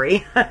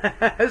glory.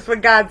 That's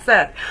what God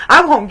said.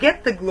 I won't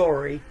get the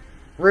glory.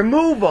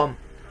 Remove them.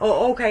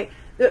 Oh, okay.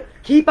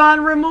 Keep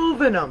on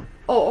removing them.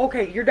 Oh,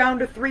 okay. You're down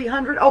to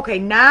 300. Okay,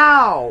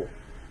 now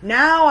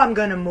I'm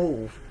going to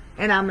move.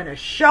 And I'm going to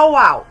show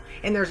out.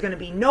 And there's going to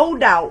be no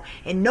doubt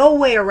and no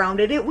way around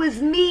it. It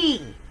was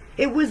me.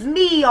 It was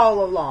me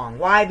all along.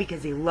 Why?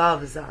 Because He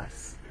loves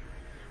us.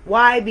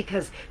 Why?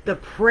 Because the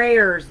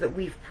prayers that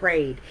we've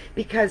prayed.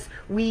 Because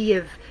we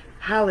have,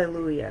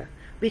 hallelujah.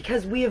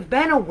 Because we have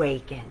been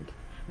awakened.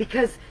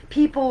 Because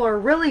people are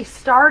really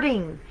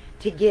starting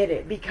to get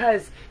it,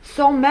 because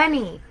so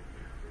many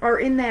are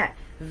in that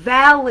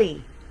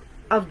valley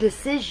of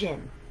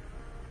decision.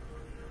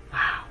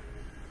 Wow.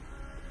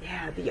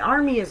 Yeah, the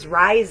army is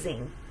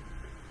rising.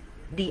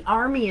 The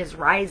army is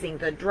rising.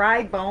 The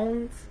dry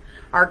bones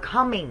are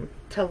coming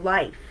to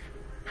life.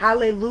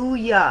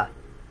 Hallelujah.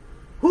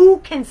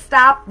 Who can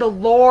stop the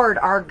Lord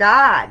our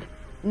God?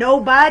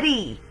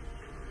 Nobody.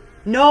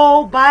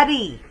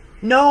 Nobody.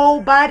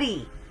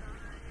 Nobody.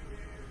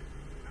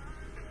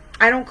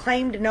 I don't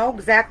claim to know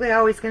exactly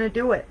how He's going to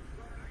do it.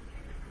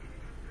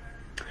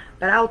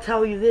 But I'll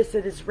tell you this,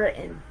 it is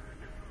written.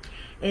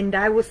 And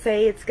I will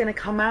say it's going to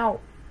come out.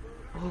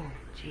 Oh,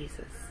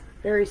 Jesus.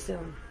 Very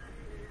soon.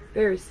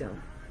 Very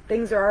soon.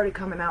 Things are already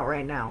coming out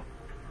right now.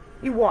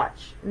 You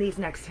watch in these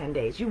next 10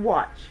 days. You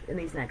watch in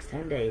these next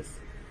 10 days.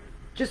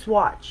 Just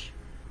watch.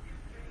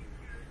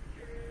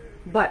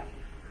 But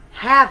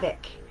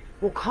havoc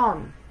will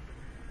come.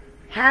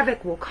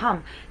 Havoc will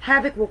come.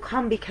 Havoc will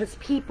come because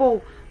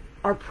people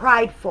are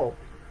prideful.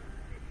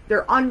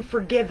 They're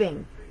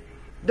unforgiving.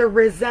 They're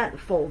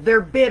resentful. They're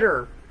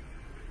bitter.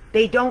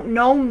 They don't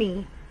know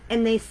me,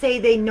 and they say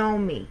they know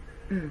me.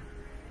 You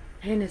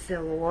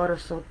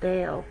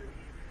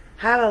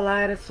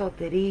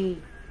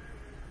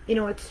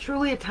know, it's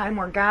truly a time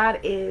where God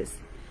is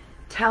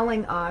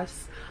telling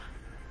us,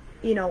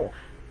 you know,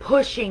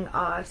 pushing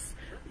us,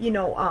 you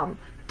know,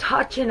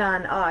 touching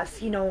on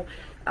us, you know,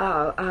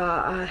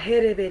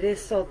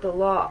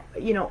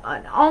 you know,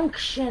 an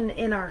unction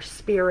in our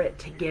spirit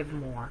to give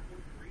more,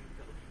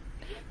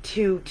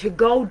 to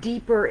go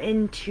deeper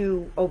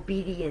into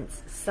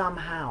obedience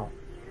somehow.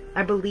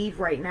 I believe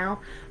right now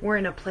we're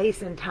in a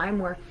place in time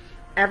where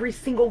every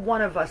single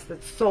one of us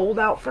that's sold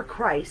out for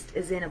Christ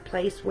is in a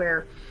place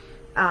where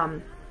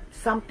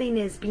something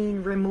is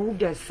being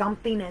removed as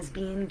something is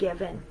being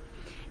given,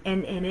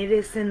 and it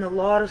is in the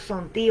Lord of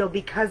Sontillo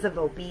because of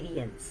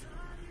obedience.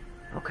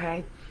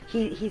 Okay.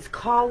 He's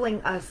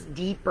calling us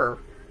deeper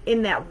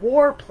in that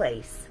war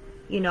place,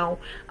 you know.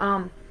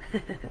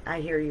 I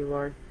hear you,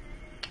 Lord.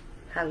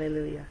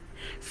 Hallelujah.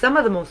 Some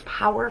of the most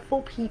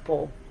powerful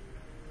people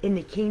in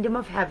the kingdom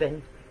of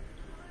heaven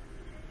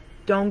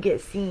don't get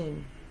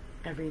seen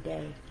every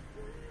day.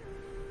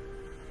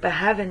 But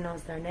heaven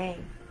knows their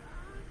name.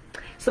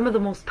 Some of the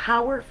most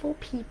powerful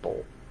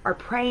people are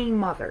praying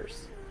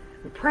mothers,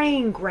 and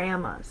praying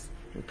grandmas,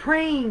 and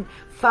praying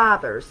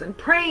fathers, and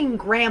praying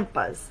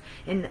grandpas,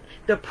 and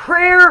the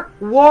prayer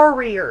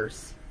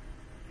warriors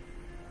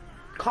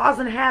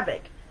causing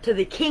havoc to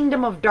the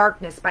kingdom of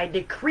darkness by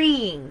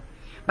decreeing,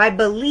 by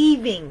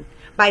believing,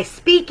 by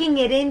speaking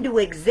it into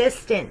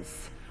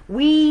existence.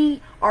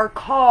 We are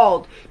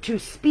called to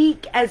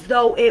speak as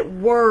though it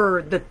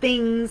were the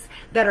things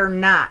that are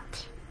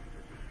not.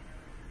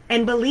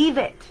 And believe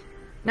it,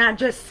 not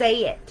just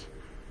say it.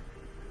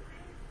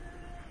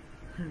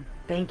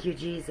 Thank you,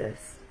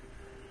 Jesus.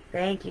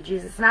 Thank you,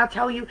 Jesus. And I'll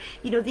tell you,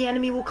 the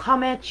enemy will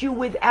come at you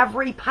with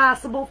every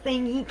possible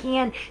thing he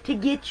can to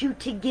get you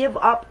to give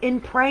up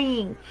in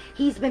praying.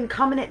 He's been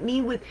coming at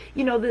me with,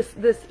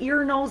 this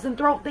ear, nose, and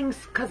throat things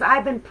because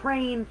I've been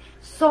praying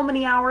so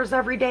many hours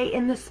every day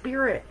in the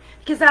Spirit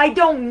because I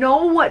don't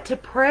know what to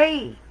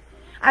pray.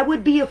 I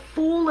would be a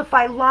fool if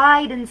I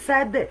lied and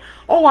said that,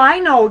 oh, I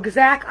know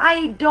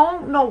I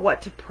don't know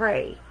what to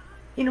pray.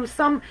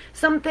 Some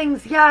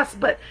things, yes,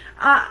 but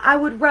I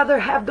would rather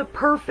have the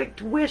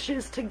perfect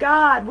wishes to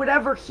God,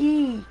 whatever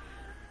He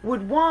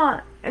would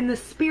want. And the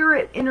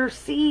Spirit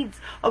intercedes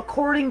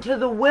according to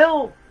the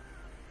will.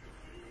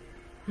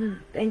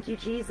 Thank you,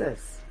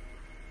 Jesus.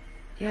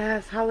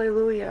 Yes,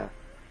 hallelujah.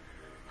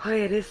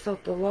 Hey, it is so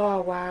the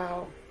law,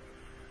 wow.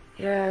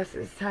 Yes,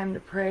 it's time to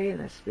pray in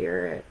the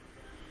Spirit.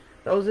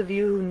 Those of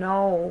you who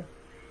know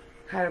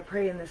how to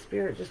pray in the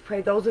Spirit, just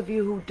pray. Those of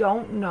you who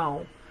don't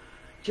know,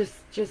 just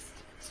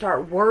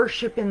start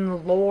worshiping the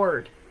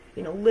Lord.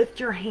 Lift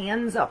your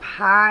hands up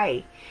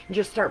high and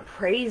just start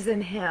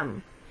praising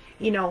Him.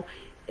 Even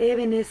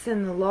it's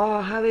in the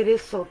law,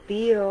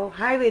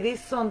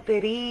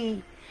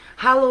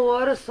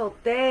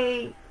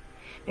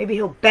 maybe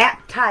He'll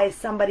baptize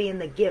somebody in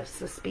the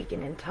gifts of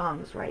speaking in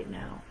tongues right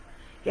now.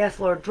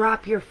 Yes, Lord,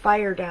 drop your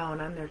fire down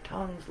on their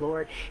tongues,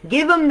 Lord.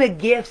 Give them the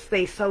gifts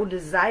they so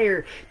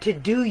desire to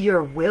do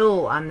your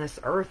will on this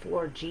earth,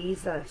 Lord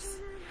Jesus.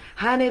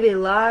 Yeah,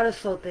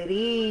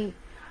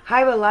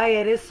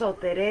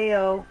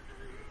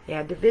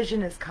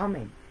 division is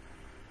coming.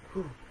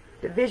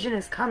 Division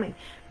is coming.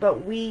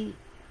 But we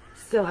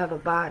still have a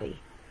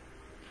body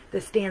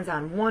that stands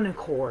on one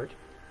accord.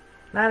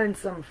 Not in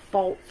some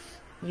false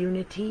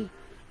unity,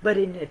 but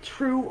in a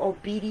true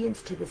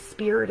obedience to the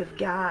Spirit of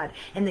God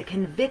and the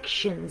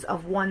convictions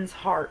of one's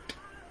heart.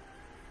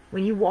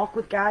 When you walk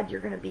with God, you're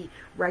going to be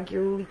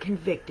regularly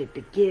convicted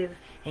to give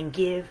and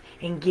give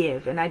and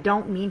give. And I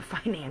don't mean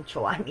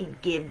financial. I mean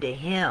give to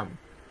Him.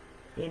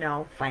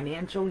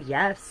 Financial,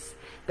 yes,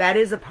 that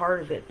is a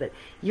part of it. But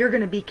you're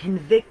going to be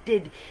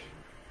convicted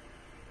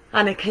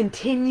on a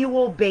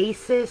continual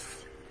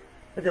basis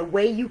of the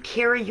way you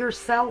carry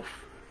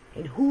yourself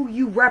and who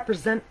you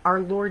represent our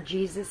Lord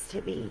Jesus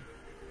to be.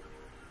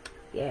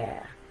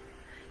 Yeah.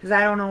 Because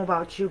I don't know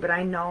about you, but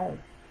I know.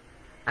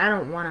 I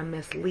don't want to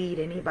mislead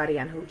anybody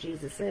on who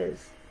Jesus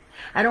is.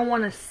 I don't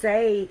want to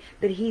say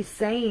that He's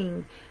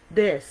saying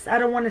this. I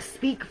don't want to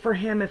speak for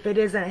Him if it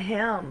isn't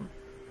Him.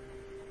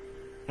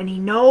 And He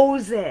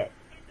knows it.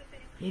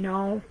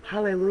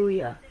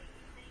 Hallelujah.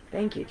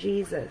 Thank you,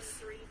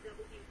 Jesus.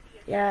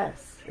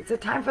 Yes. It's a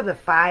time for the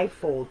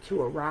fivefold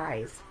to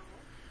arise.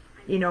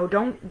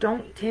 Don't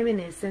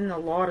timidness in the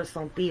law to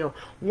Son Theo.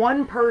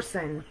 One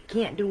person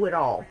can't do it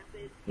all.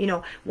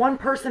 One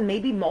person may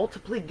be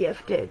multiply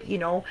gifted.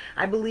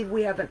 I believe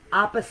we have an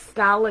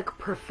apostolic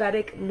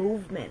prophetic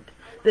movement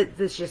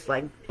that's just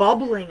like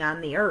bubbling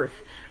on the earth.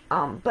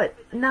 But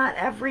not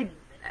every,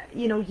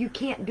 you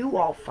can't do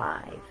all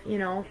five,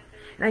 And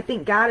I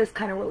think God is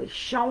kind of really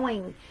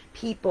showing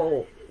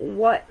people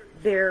what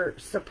they're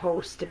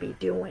supposed to be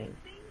doing.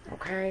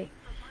 Okay?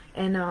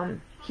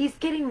 And He's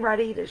getting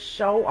ready to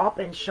show up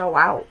and show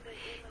out.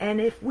 And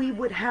if we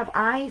would have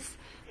eyes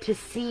to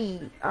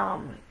see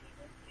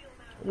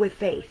with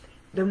faith,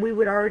 then we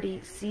would already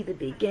see the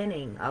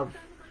beginning of,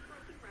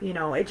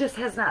 it just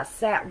has not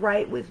sat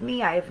right with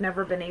me. I have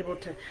never been able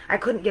to, I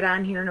couldn't get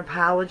on here and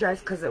apologize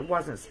because it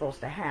wasn't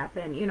supposed to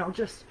happen.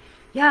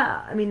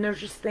 There's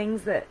just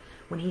things that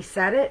when He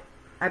said it,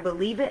 I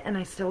believe it and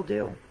I still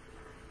do,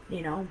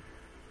 And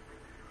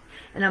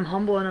I'm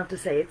humble enough to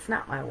say it's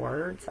not my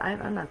words.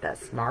 I'm not that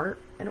smart.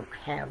 I don't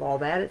have all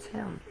that. It's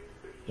Him,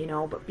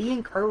 but be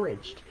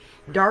encouraged.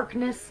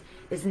 Darkness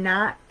is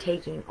not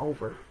taking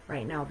over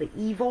right now. The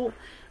evil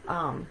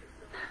that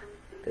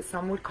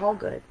some would call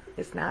good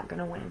is not going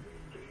to win.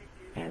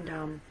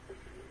 And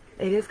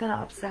it is going to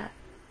upset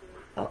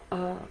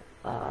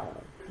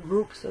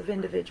groups of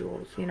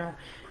individuals.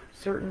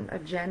 Certain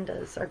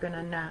agendas are going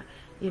to not,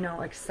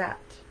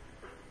 accept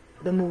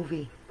the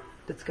movie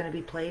that's going to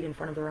be played in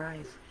front of their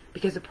eyes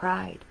because of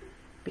pride,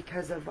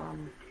 because of,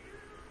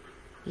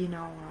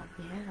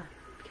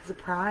 because of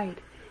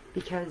pride,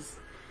 because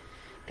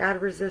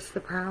God resists the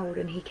proud,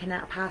 and He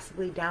cannot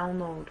possibly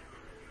download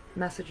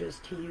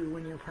messages to you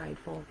when you're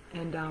prideful.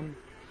 And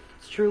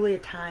it's truly a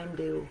time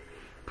to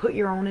put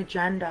your own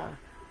agenda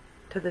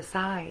to the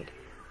side,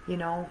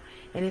 And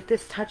if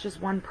this touches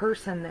one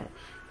person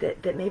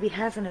that maybe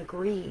hasn't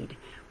agreed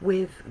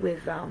with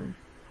some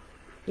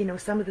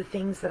of the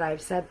things that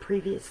I've said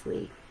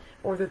previously,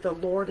 or that the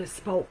Lord has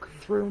spoke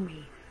through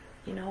me,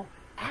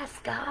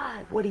 ask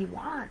God what He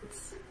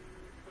wants.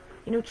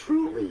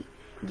 Truly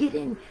get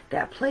in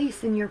that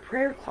place in your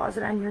prayer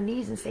closet on your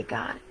knees and say,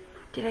 God,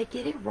 did I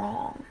get it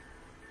wrong?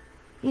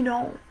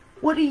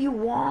 What do you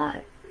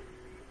want?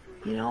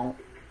 Don't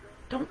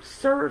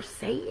serve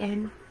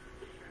Satan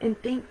and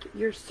think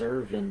you're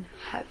serving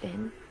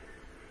heaven.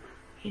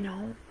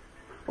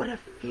 What a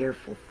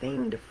fearful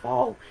thing to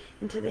fall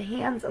into the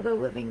hands of the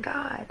living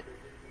God.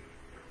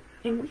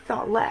 And we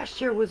thought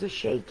last year was a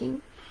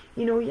shaking.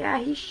 You know, yeah,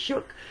 he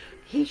shook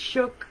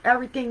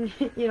everything,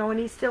 you know, and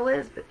he still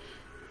is, but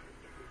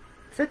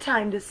it's a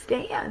time to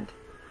stand.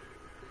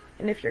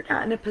 And if you're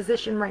not in a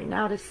position right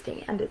now to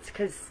stand, it's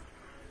because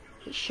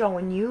he's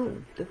showing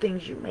you the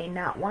things you may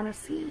not want to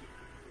see.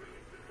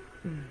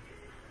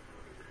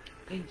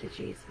 Thank you,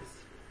 Jesus.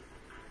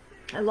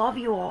 I love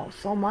you all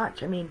so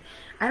much. I mean,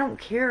 I don't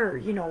care,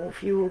 you know,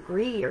 if you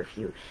agree or if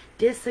you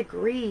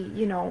disagree,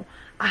 you know,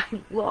 I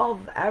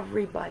love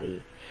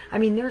everybody. I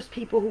mean, there's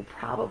people who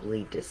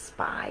probably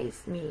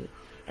despise me,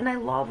 and I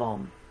love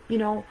them, you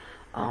know,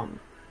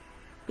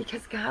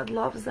 because God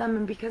loves them,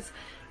 and because,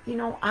 you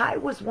know, I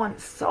was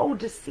once so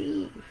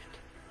deceived.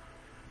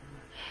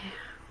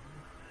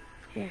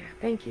 Yeah,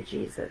 thank you,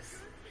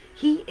 Jesus.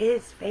 He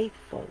is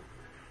faithful.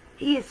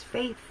 He is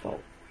faithful.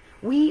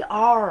 We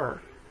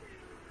are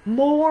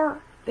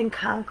more than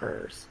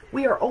conquerors.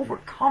 We are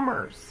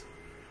overcomers.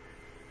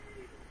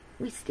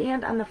 We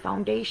stand on the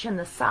foundation,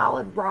 the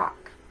solid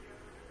rock.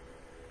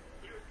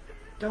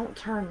 Don't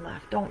turn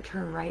left. Don't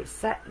turn right.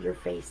 Set your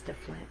face to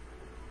flint.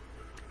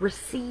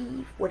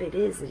 Receive what it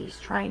is that he's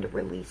trying to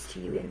release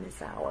to you in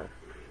this hour.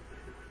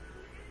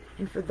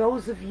 And for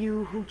those of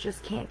you who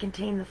just can't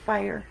contain the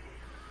fire,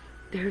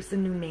 there's a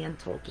new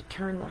mantle to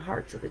turn the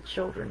hearts of the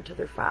children to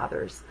their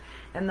fathers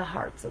and the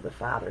hearts of the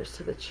fathers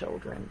to the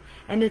children.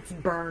 And it's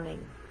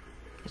burning.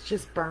 It's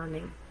just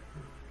burning.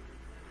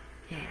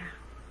 Yeah.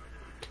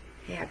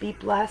 Yeah, be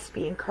blessed.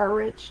 Be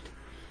encouraged.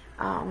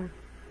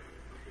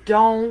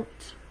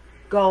 Don't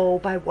go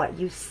by what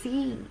you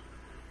see.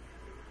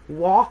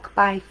 Walk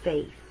by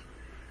faith.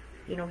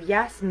 You know,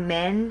 yes,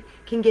 men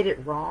can get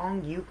it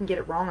wrong. You can get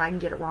it wrong. I can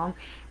get it wrong.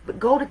 But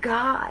go to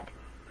God.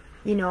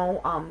 You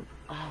know,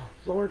 oh,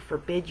 Lord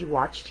forbid you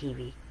watch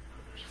TV.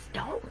 Just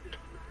don't.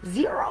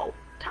 0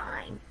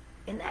 time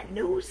in that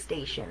news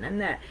station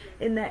and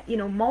in that you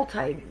know,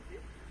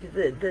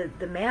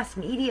 the mass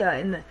media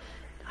and the,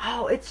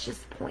 oh, it's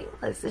just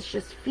pointless. It's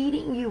just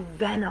feeding you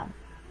venom.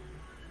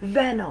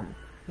 Venom.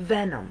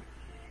 Venom.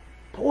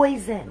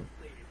 Poison.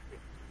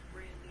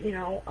 You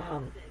know,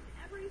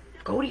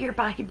 go to your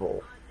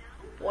Bible.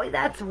 Boy,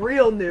 that's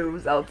real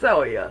news, I'll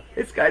tell you.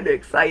 It's kind of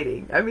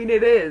exciting. I mean,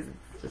 it is.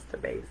 It's just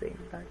amazing.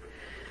 But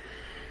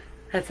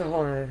that's a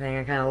whole other thing.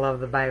 I kind of love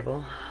the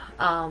Bible.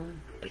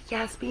 But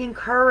yes, be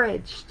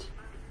encouraged.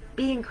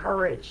 Be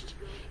encouraged.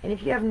 And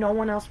if you have no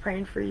one else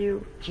praying for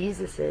you,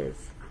 Jesus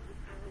is.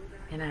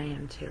 And I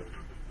am too.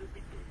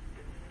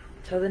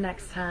 Till the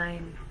next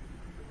time,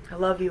 I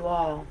love you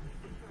all.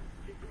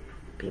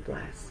 Be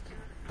blessed.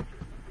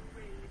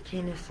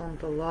 ¿Quiénes son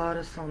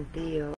todos? Son tíos.